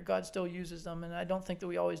out there, God still uses them. And I don't think that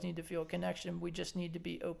we always need to feel a connection. We just need to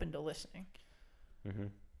be open to listening. Mm-hmm.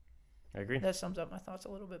 I agree. That sums up my thoughts a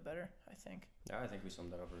little bit better, I think. Yeah, I think we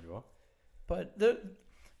summed that up pretty well. But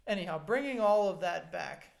anyhow, bringing all of that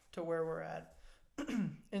back to where we're at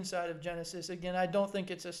inside of Genesis, again, I don't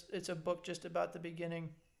think it's a book just about the beginning,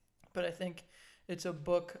 but I think it's a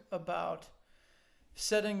book about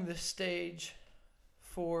setting the stage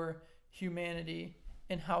for humanity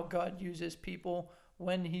and how God uses people,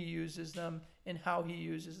 when he uses them, and how he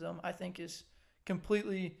uses them, I think is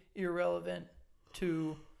completely irrelevant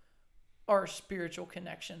to our spiritual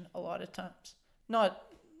connection a lot of times.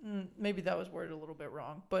 Maybe that was worded a little bit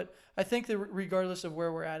wrong, but I think that regardless of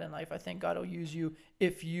where we're at in life, I think God will use you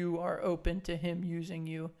if you are open to him using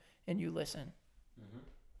you and you listen. Mm-hmm.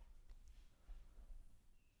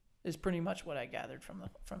 Is pretty much what I gathered from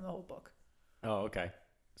the whole book. Oh, okay.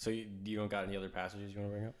 So you don't got any other passages you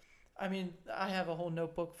want to bring up? I mean, I have a whole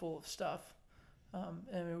notebook full of stuff. I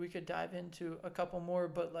mean, we could dive into a couple more,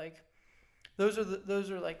 but like, those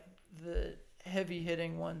are like the heavy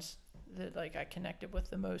hitting ones that like I connected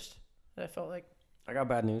with the most. That I felt like. I got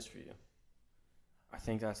bad news for you. I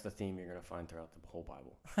think that's the theme you're gonna find throughout the whole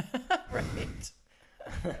Bible. Right.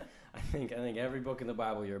 I think every book in the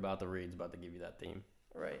Bible you're about to read is about to give you that theme.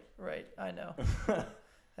 Right. I know.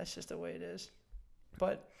 That's just the way it is.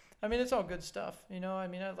 But I mean, it's all good stuff, you know. I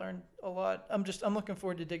mean, I learned a lot. I'm looking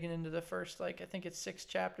forward to digging into the first, I think it's 6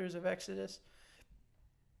 chapters of Exodus.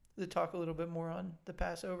 To talk a little bit more on the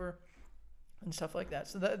Passover and stuff like that.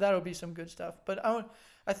 So that'll be some good stuff. But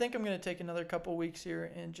I think I'm going to take another couple weeks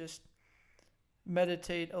here and just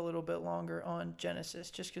meditate a little bit longer on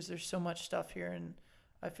Genesis, just because there's so much stuff here, and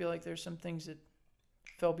I feel like there's some things that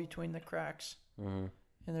fell between the cracks. Mm-hmm.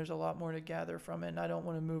 And there's a lot more to gather from it, and I don't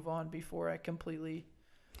want to move on before I completely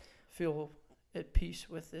feel at peace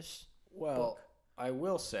with this book. I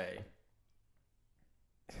will say,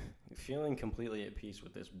 feeling completely at peace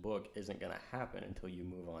with this book isn't going to happen until you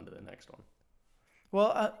move on to the next one.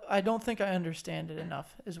 Well, I don't think I understand it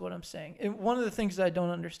enough, is what I'm saying. And one of the things that I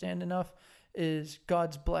don't understand enough is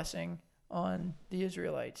God's blessing on the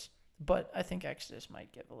Israelites. But I think Exodus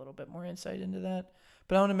might give a little bit more insight into that.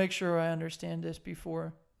 But I want to make sure I understand this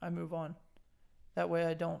before I move on. That way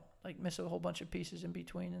I don't like miss a whole bunch of pieces in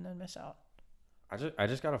between and then miss out. I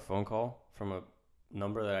just got a phone call from a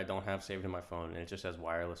number that I don't have saved in my phone, and it just says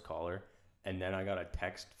wireless caller. And then I got a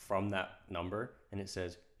text from that number, and it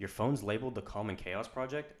says, your phone's labeled the Calm and Chaos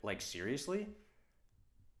Project? Like, seriously?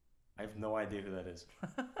 I have no idea who that is.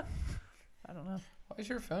 I don't know. Why is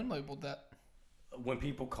your phone labeled that? When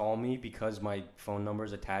people call me, because my phone number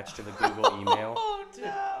is attached to the Google email,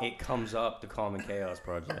 it comes up the Calm and Chaos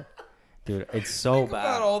Project. Dude, it's so Think bad.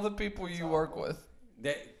 about all the people you work with.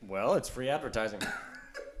 Well, it's free advertising.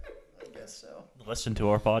 I guess so. Listen to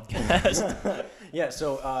our podcast. Yeah,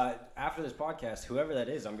 so after this podcast, whoever that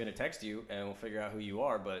is, I'm going to text you, and we'll figure out who you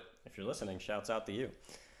are. But if you're listening, shouts out to you.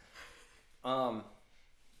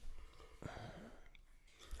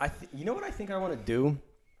 You know what I think I want to do?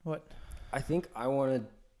 What? I think I want to.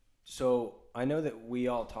 So I know that we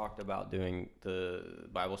all talked about doing the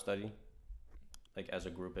Bible study, like as a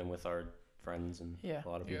group and with our friends and a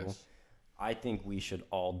lot of people. Yes. I think we should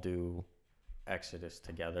all do Exodus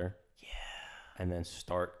together. Yeah. And then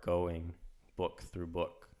start going book through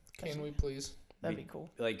book. Can we please? That'd be cool.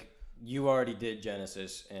 Like, you already did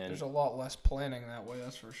Genesis, and there's a lot less planning that way,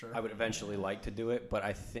 that's for sure. I would eventually like to do it, but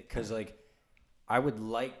I think, because like, I would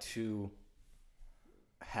like to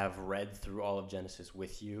have read through all of Genesis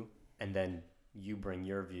with you, and then you bring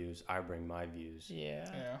your views, I bring my views.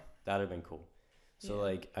 Yeah. That would have been cool. So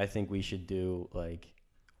like, I think we should do like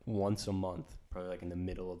once a month, probably like in the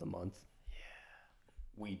middle of the month.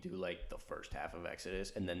 We do like the first half of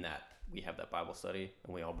Exodus, and then we have that Bible study,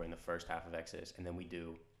 and we all bring the first half of Exodus, and then we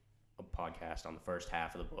do a podcast on the first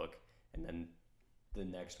half of the book, and then the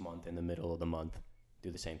next month, in the middle of the month,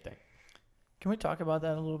 do the same thing. Can we talk about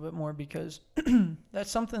that a little bit more? Because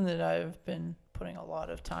that's something that I've been putting a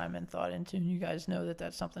lot of time and thought into, and you guys know that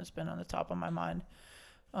that's something that's been on the top of my mind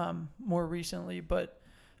more recently. But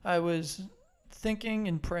I was thinking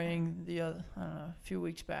and praying a few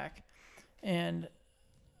weeks back, and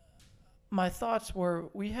my thoughts were,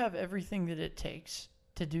 we have everything that it takes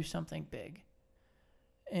to do something big.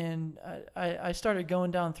 And I started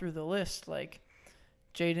going down through the list, like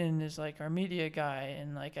Jaedon is like our media guy,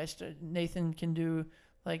 and like Nathan can do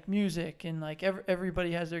like music, and like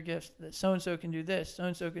everybody has their gifts. That so and so can do this, so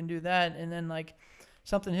and so can do that, and then like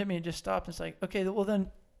something hit me and just stopped. And it's like, okay, well then,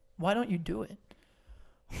 why don't you do it?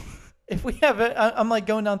 if we have it, I'm like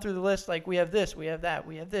going down through the list. Like we have this, we have that,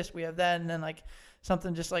 we have this, we have that, and then like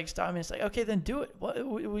something just like stop me. It's like, okay, then do it.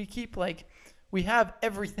 We keep like we have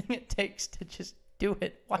everything it takes to just do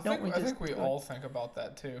it. Why don't we just? I think we do all it? think about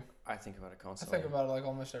that too. I think about it I constantly. think about it like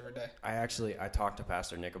almost every day. I talked to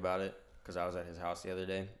Pastor Nick about it because I was at his house the other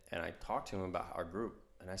day, and I talked to him about our group,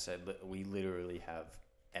 and I said, we literally have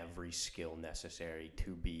every skill necessary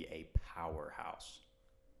to be a powerhouse.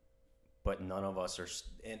 But none of us are,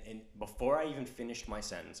 and before I even finished my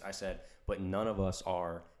sentence, I said, but none of us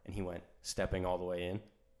are, and he went, stepping all the way in.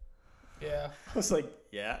 Yeah. I was like,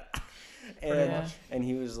 yeah. And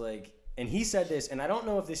he was like, and he said this, and I don't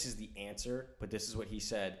know if this is the answer, but this is what he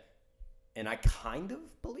said, and I kind of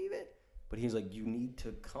believe it, but he was like, you need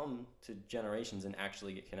to come to Generations and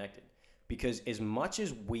actually get connected. Because as much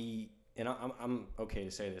as we, and I'm okay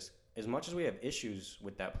to say this, as much as we have issues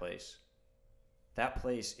with that place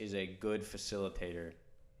is a good facilitator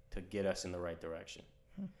to get us in the right direction.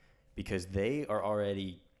 Because they are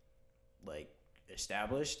already like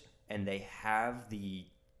established, and they have the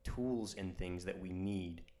tools and things that we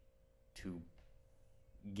need to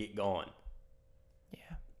get going. Yeah.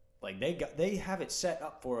 Like they have it set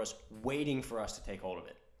up for us, waiting for us to take hold of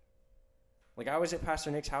it. Like I was at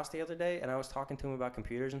Pastor Nick's house the other day, and I was talking to him about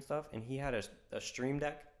computers and stuff, and he had a Stream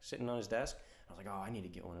Deck sitting on his desk. I was like, oh, I need to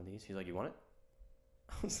get one of these. He's like, you want it?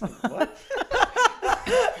 I was like, what?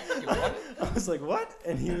 You want it? I was like, what?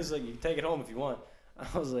 And he was like, you can take it home if you want.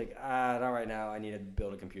 I was like, not right now. I need to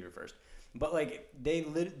build a computer first. But like they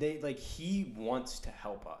like he wants to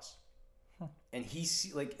help us, and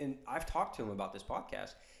and I've talked to him about this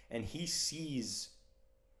podcast, and he sees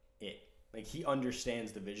it. Like he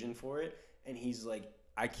understands the vision for it, and he's like,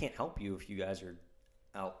 I can't help you if you guys are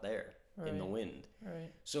out there in the wind.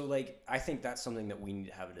 Right. So like I think that's something that we need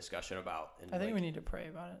to have a discussion about. And I think like, we need to pray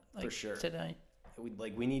about it. Like, for sure tonight.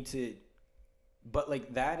 We need to, but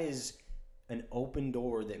like that is an open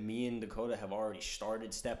door that me and Dakota have already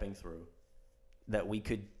started stepping through, that we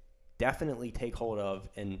could definitely take hold of,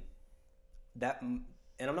 and I'm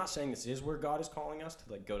not saying this is where God is calling us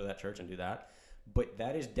to like go to that church and do that, but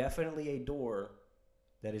that is definitely a door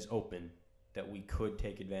that is open that we could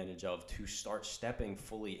take advantage of to start stepping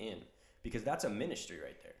fully in, because that's a ministry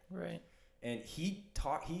right there. Right. And he's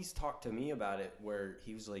talked to me about it, where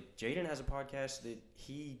he was like, Jaedon has a podcast that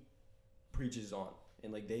he preaches on,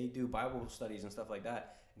 and like they do Bible studies and stuff like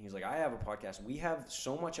that. And he was like, I have a podcast. We have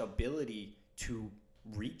so much ability to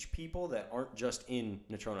reach people that aren't just in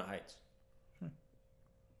Natrona Heights.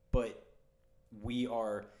 But we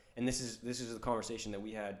are, and this is the conversation that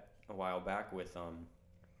we had a while back with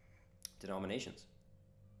denominations.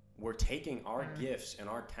 We're taking our gifts and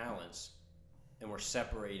our talents, and we're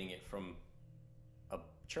separating it from a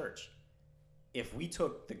church. If we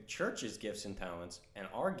took the church's gifts and talents and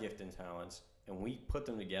our gift and talents and we put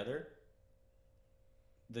them together,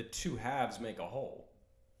 the two halves make a whole.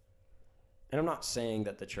 And I'm not saying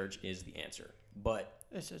that the church is the answer, but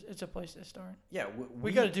it's a place to start. Yeah,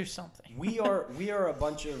 we got to do something. we are a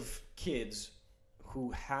bunch of kids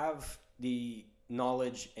who have the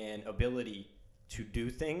knowledge and ability to do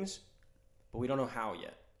things, but we don't know how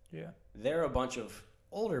yet. Yeah. They're a bunch of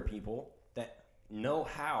older people that know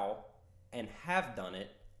how and have done it,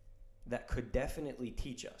 that could definitely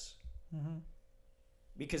teach us. Mm-hmm.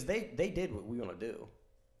 Because they did what we want to do.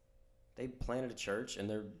 They planted a church, and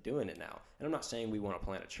they're doing it now. And I'm not saying we want to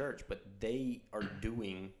plant a church, but they are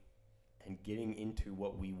doing and getting into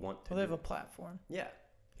what we want to do. Well, they have a platform. Yeah.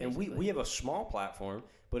 And we have a small platform,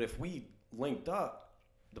 but if we linked up,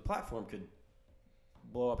 the platform could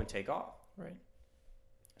blow up and take off. Right.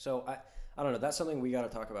 So I don't know. That's something we got to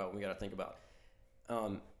talk about. We got to think about.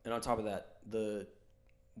 And on top of that, the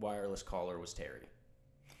wireless caller was Terry.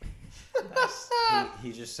 Nice.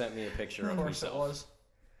 He just sent me a picture of Of course himself. it was.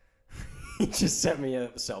 He just sent me a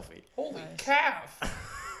selfie. Holy Nice.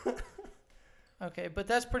 calf! Okay, but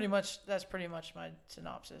that's pretty much my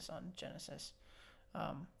synopsis on Genesis,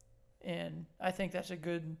 and I think that's a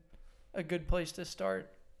good place to start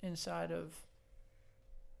inside of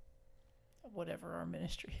whatever our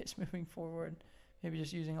ministry is moving forward. Maybe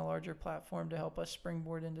just using a larger platform to help us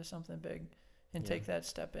springboard into something big and take that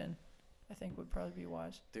step in, I think would probably be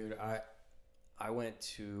wise. Dude, I went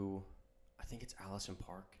to, I think it's Allison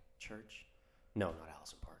Park Church. No, not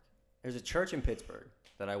Allison Park. There's a church in Pittsburgh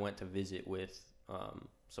that I went to visit with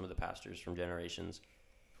some of the pastors from Generations.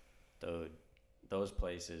 Dude, those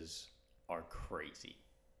places are crazy.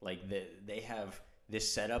 Like they have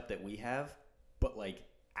this setup that we have, but like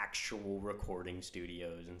actual recording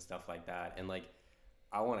studios and stuff like that. And like,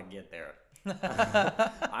 I want to get there.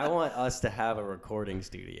 I want us to have a recording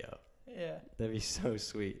studio. Yeah. That'd be so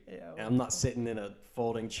sweet. Yeah. And I'm not sitting in a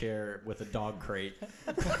folding chair with a dog crate.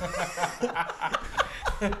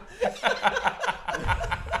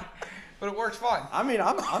 But it works fine. I mean,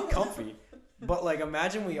 I'm comfy. But like,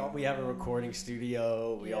 imagine we have a recording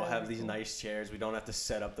studio. We all Yeah, have that'd be these cool. nice chairs. We don't have to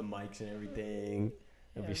set up the mics and everything.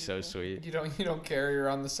 That'd be Yeah, so that'd be sweet. You don't carry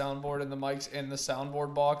around the soundboard and the mics in the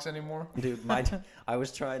soundboard box anymore. Dude, I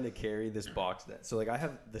was trying to carry this box so like I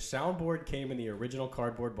have the soundboard came in the original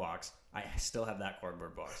cardboard box. I still have that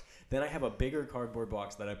cardboard box. Then I have a bigger cardboard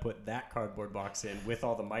box that I put that cardboard box in with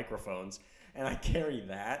all the microphones, and I carry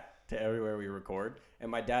that to everywhere we record.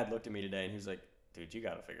 And my dad looked at me today and he was like, "Dude, you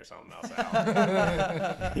got to figure something else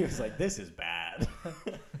out." He was like, "This is bad."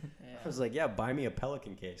 Yeah. I was like, "Yeah, buy me a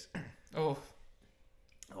Pelican case." Oh,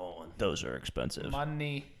 I want one. Those are expensive. my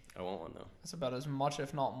knee. I want one though. That's about as much,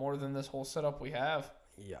 if not more, than this whole setup we have.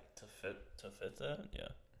 Yeah. To fit that, yeah.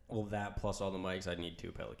 Well, that plus all the mics, I'd need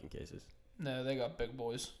 2 Pelican cases. No, they got big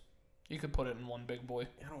boys. You could put it in one big boy.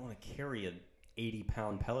 I don't want to carry a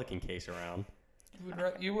 80-pound Pelican case around.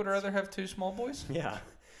 You would rather have 2 small boys? Yeah.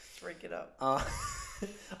 Break it up.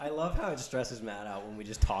 I love how it stresses Matt out when we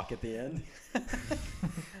just talk at the end.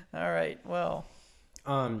 All right. Well,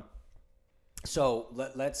 So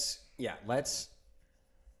let's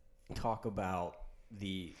talk about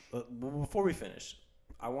the. Before we finish,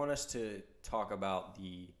 I want us to talk about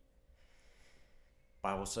the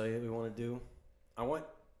Bible study that we want to do. I want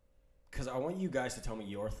you guys to tell me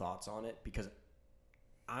your thoughts on it because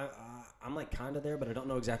I'm like kind of there, but I don't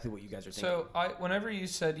know exactly what you guys are thinking. So whenever you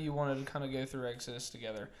said you wanted to kind of go through Exodus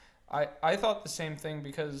together, I thought the same thing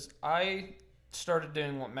because I started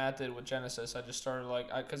doing what Matt did with Genesis. I just started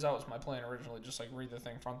because that was my plan originally, just like read the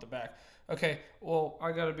thing front to back. Okay, well,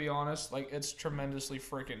 I gotta be honest, like it's tremendously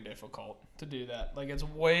freaking difficult to do that. Like it's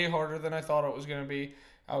way harder than I thought it was gonna be.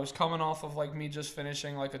 I was coming off of like me just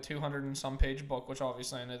finishing like a 200 and some page book, which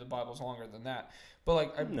obviously I know the Bible's longer than that. But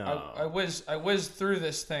like I whizzed through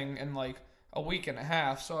this thing in like a week and a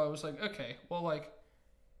half, so I was like, okay, well like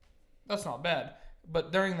that's not bad.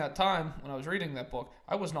 But during that time when I was reading that book,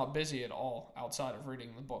 I was not busy at all outside of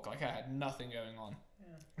reading the book. Like I had nothing going on.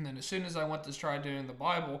 Yeah. And then as soon as I went to try doing the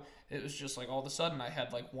Bible, it was just like all of a sudden I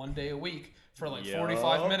had like one day a week for like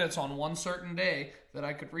 45 minutes on one certain day that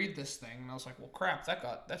I could read this thing. And I was like, well, crap, that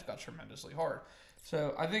got tremendously hard.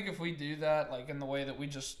 So I think if we do that, like in the way that we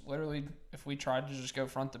just literally, if we tried to just go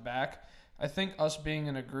front to back, I think us being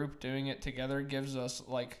in a group doing it together gives us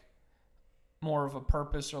like more of a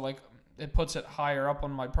purpose, or like it puts it higher up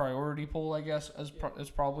on my priority pool, I guess,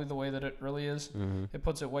 is probably the way that it really is. Mm-hmm. It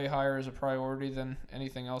puts it way higher as a priority than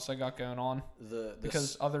anything else I got going on.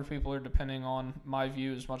 Because other people are depending on my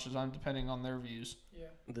view as much as I'm depending on their views.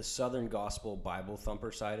 yeah. The Southern Gospel Bible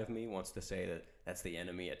thumper side of me wants to say that that's the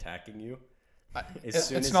enemy attacking you.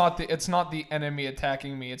 It's not the enemy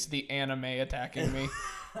attacking me. It's the anime attacking me.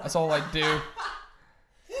 That's all I do.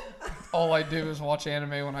 All I do is watch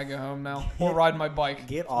anime when I go home now, or ride my bike.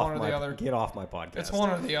 Get off my podcast. It's one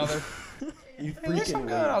or the other. You At least I'm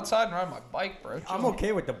going outside and ride my bike, bro. I'm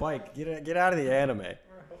okay with the bike. Get out of the anime.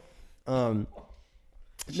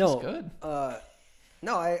 It's just good.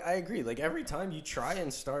 No, I agree. Like every time you try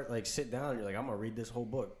and start, like sit down, and you're like, I'm gonna read this whole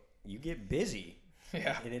book. You get busy.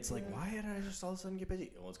 Yeah. And it's like, why did I just all of a sudden get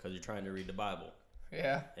busy? Well, it's because you're trying to read the Bible.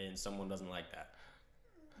 Yeah. And someone doesn't like that.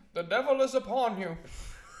 The devil is upon you.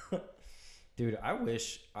 Dude, I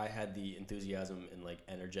wish I had the enthusiasm and like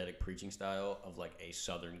energetic preaching style of like a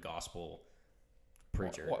Southern gospel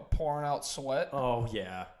preacher. What, pouring out sweat? Oh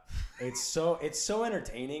yeah. It's so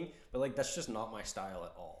entertaining, but like that's just not my style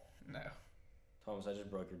at all. No. Thomas, I just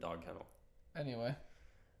broke your dog kennel. Anyway.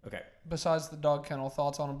 Okay. Besides the dog kennel,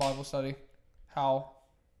 thoughts on a Bible study? How?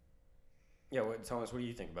 Yeah, Thomas, what do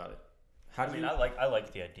you think about it? I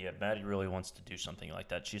like the idea. Maddie really wants to do something like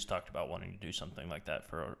that. She's talked about wanting to do something like that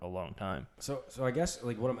for a long time. So I guess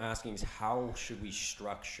like what I'm asking is how should we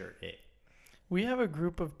structure it? We have a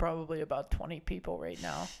group of probably about 20 people right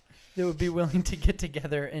now that would be willing to get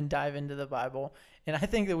together and dive into the Bible. And I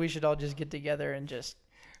think that we should all just get together and just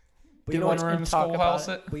do one room schoolhouse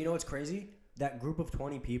it. But you know what's crazy? That group of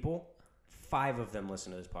 20 people, 5 of them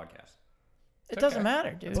listen to this podcast. It doesn't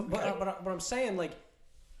matter, dude. But I'm saying, like,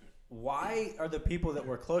 why are the people that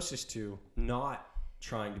we're closest to not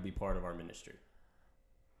trying to be part of our ministry?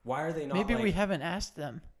 Why are they not? Maybe we haven't asked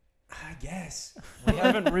them. I guess. We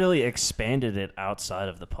haven't really expanded it outside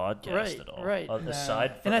of the podcast at all. Right.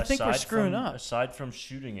 And I think we're screwing up. Aside from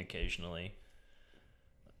shooting occasionally.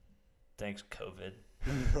 Thanks, COVID.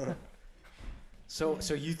 So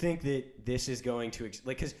you think that this is going to...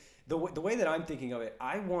 because the way that I'm thinking of it,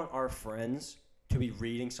 I want our friends to be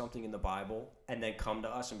reading something in the Bible and then come to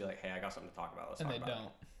us and be like, "Hey, I got something to talk about." Let's And talk they about don't.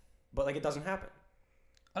 it. But like, it doesn't happen.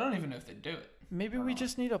 I don't even know if they do it. Maybe we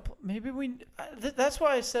just need that's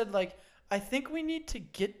why I said, like, I think we need to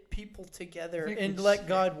get people together and let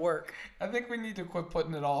God work. I think we need to quit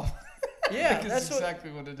putting it off. Yeah, that's exactly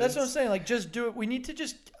what it is. That's what I'm saying. Like, just do it. We need to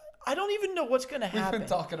just. I don't even know what's going to happen. We've been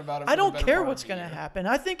talking about it. I don't care what's going to happen.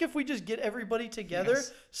 I think if we just get everybody together,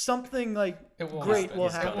 Yes. something like It will great happen. will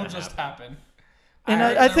It happen. will just happen. And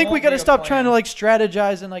Alright, I there think we won't got to be a stop trying to plan. like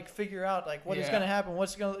strategize and like figure out like what is Yeah. going to happen,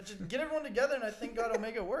 what's going to just get everyone together, and I think God will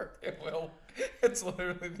make it work. It will. It's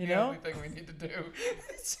literally the You know? only thing we need to do.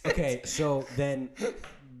 Okay, so then,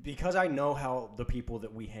 because I know how the people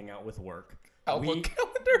that we hang out with work, Outlook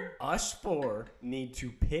calendar. us four need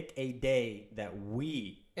to pick a day that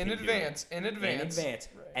we In can do advance. it. In advance. Right.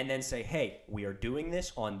 And then say, hey, we are doing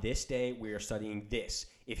this on this day. We are studying this.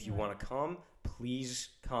 If you want to come, please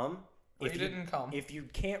come. Read it and come. If you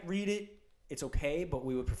can't read it, it's okay, but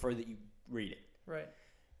we would prefer that you read it. Right.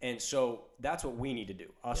 And so that's what we need to do.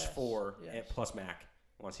 Us Yes, four, yes. and plus Mac,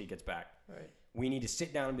 once he gets back. Right. We need to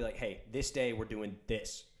sit down and be like, hey, this day we're doing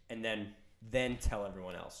this. And then tell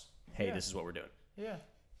everyone else, hey, Yeah. this is what we're doing. Yeah.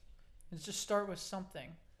 Let's just start with something,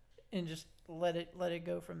 and just let it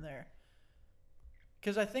go from there.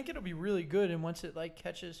 Because I think it'll be really good, and once it like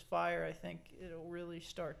catches fire, I think it'll really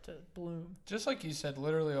start to bloom. Just like you said,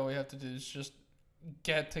 literally all we have to do is just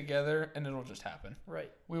get together and it'll just happen. Couple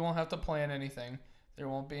We won't have to plan anything. There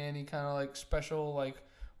won't be any kind of like special like,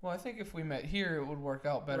 well, I think if we met here, it would work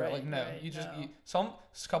out better. Right, like, no, right, you just no.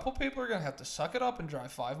 couple people are gonna have to suck it up and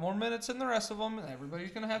drive 5 more minutes than the rest of them, and everybody's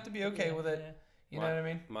gonna have to be okay with it. You know what I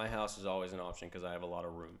mean? My house is always an option because I have a lot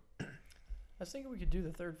of room. I was thinking we could do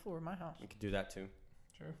the third floor of my house. We could do that too.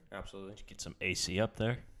 True. Absolutely. Get some AC up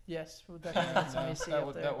there. Yes, we'll definitely get some No, AC that up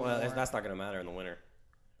would- there. that would- Well, work. that's not going to matter in the winter.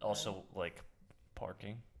 Also, like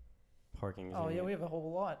parking. Parking is Oh gonna yeah, be- we have a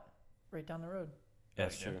whole lot right down the road.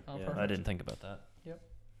 That's Yeah. true. Oh, Yeah. perfect. I didn't think about that.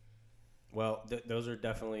 Well, those are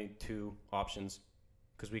definitely two options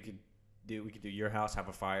because we could do your house, have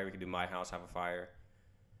a fire. We could do my house, have a fire.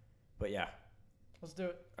 But yeah, Let's do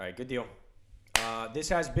it. all right, good deal. This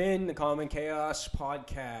has been the Common Chaos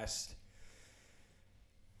Podcast.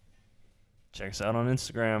 Check us out on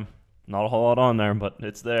Instagram. Not a whole lot on there, but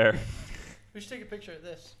it's there. We should take a picture of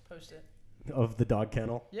this, post it. Of the dog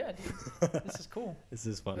kennel. Yeah, dude. This is cool. This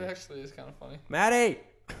is It funny. actually is kind of funny. Maddie!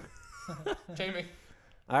 Jamie.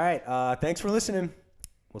 All right, thanks for listening.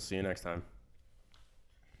 We'll see you next time.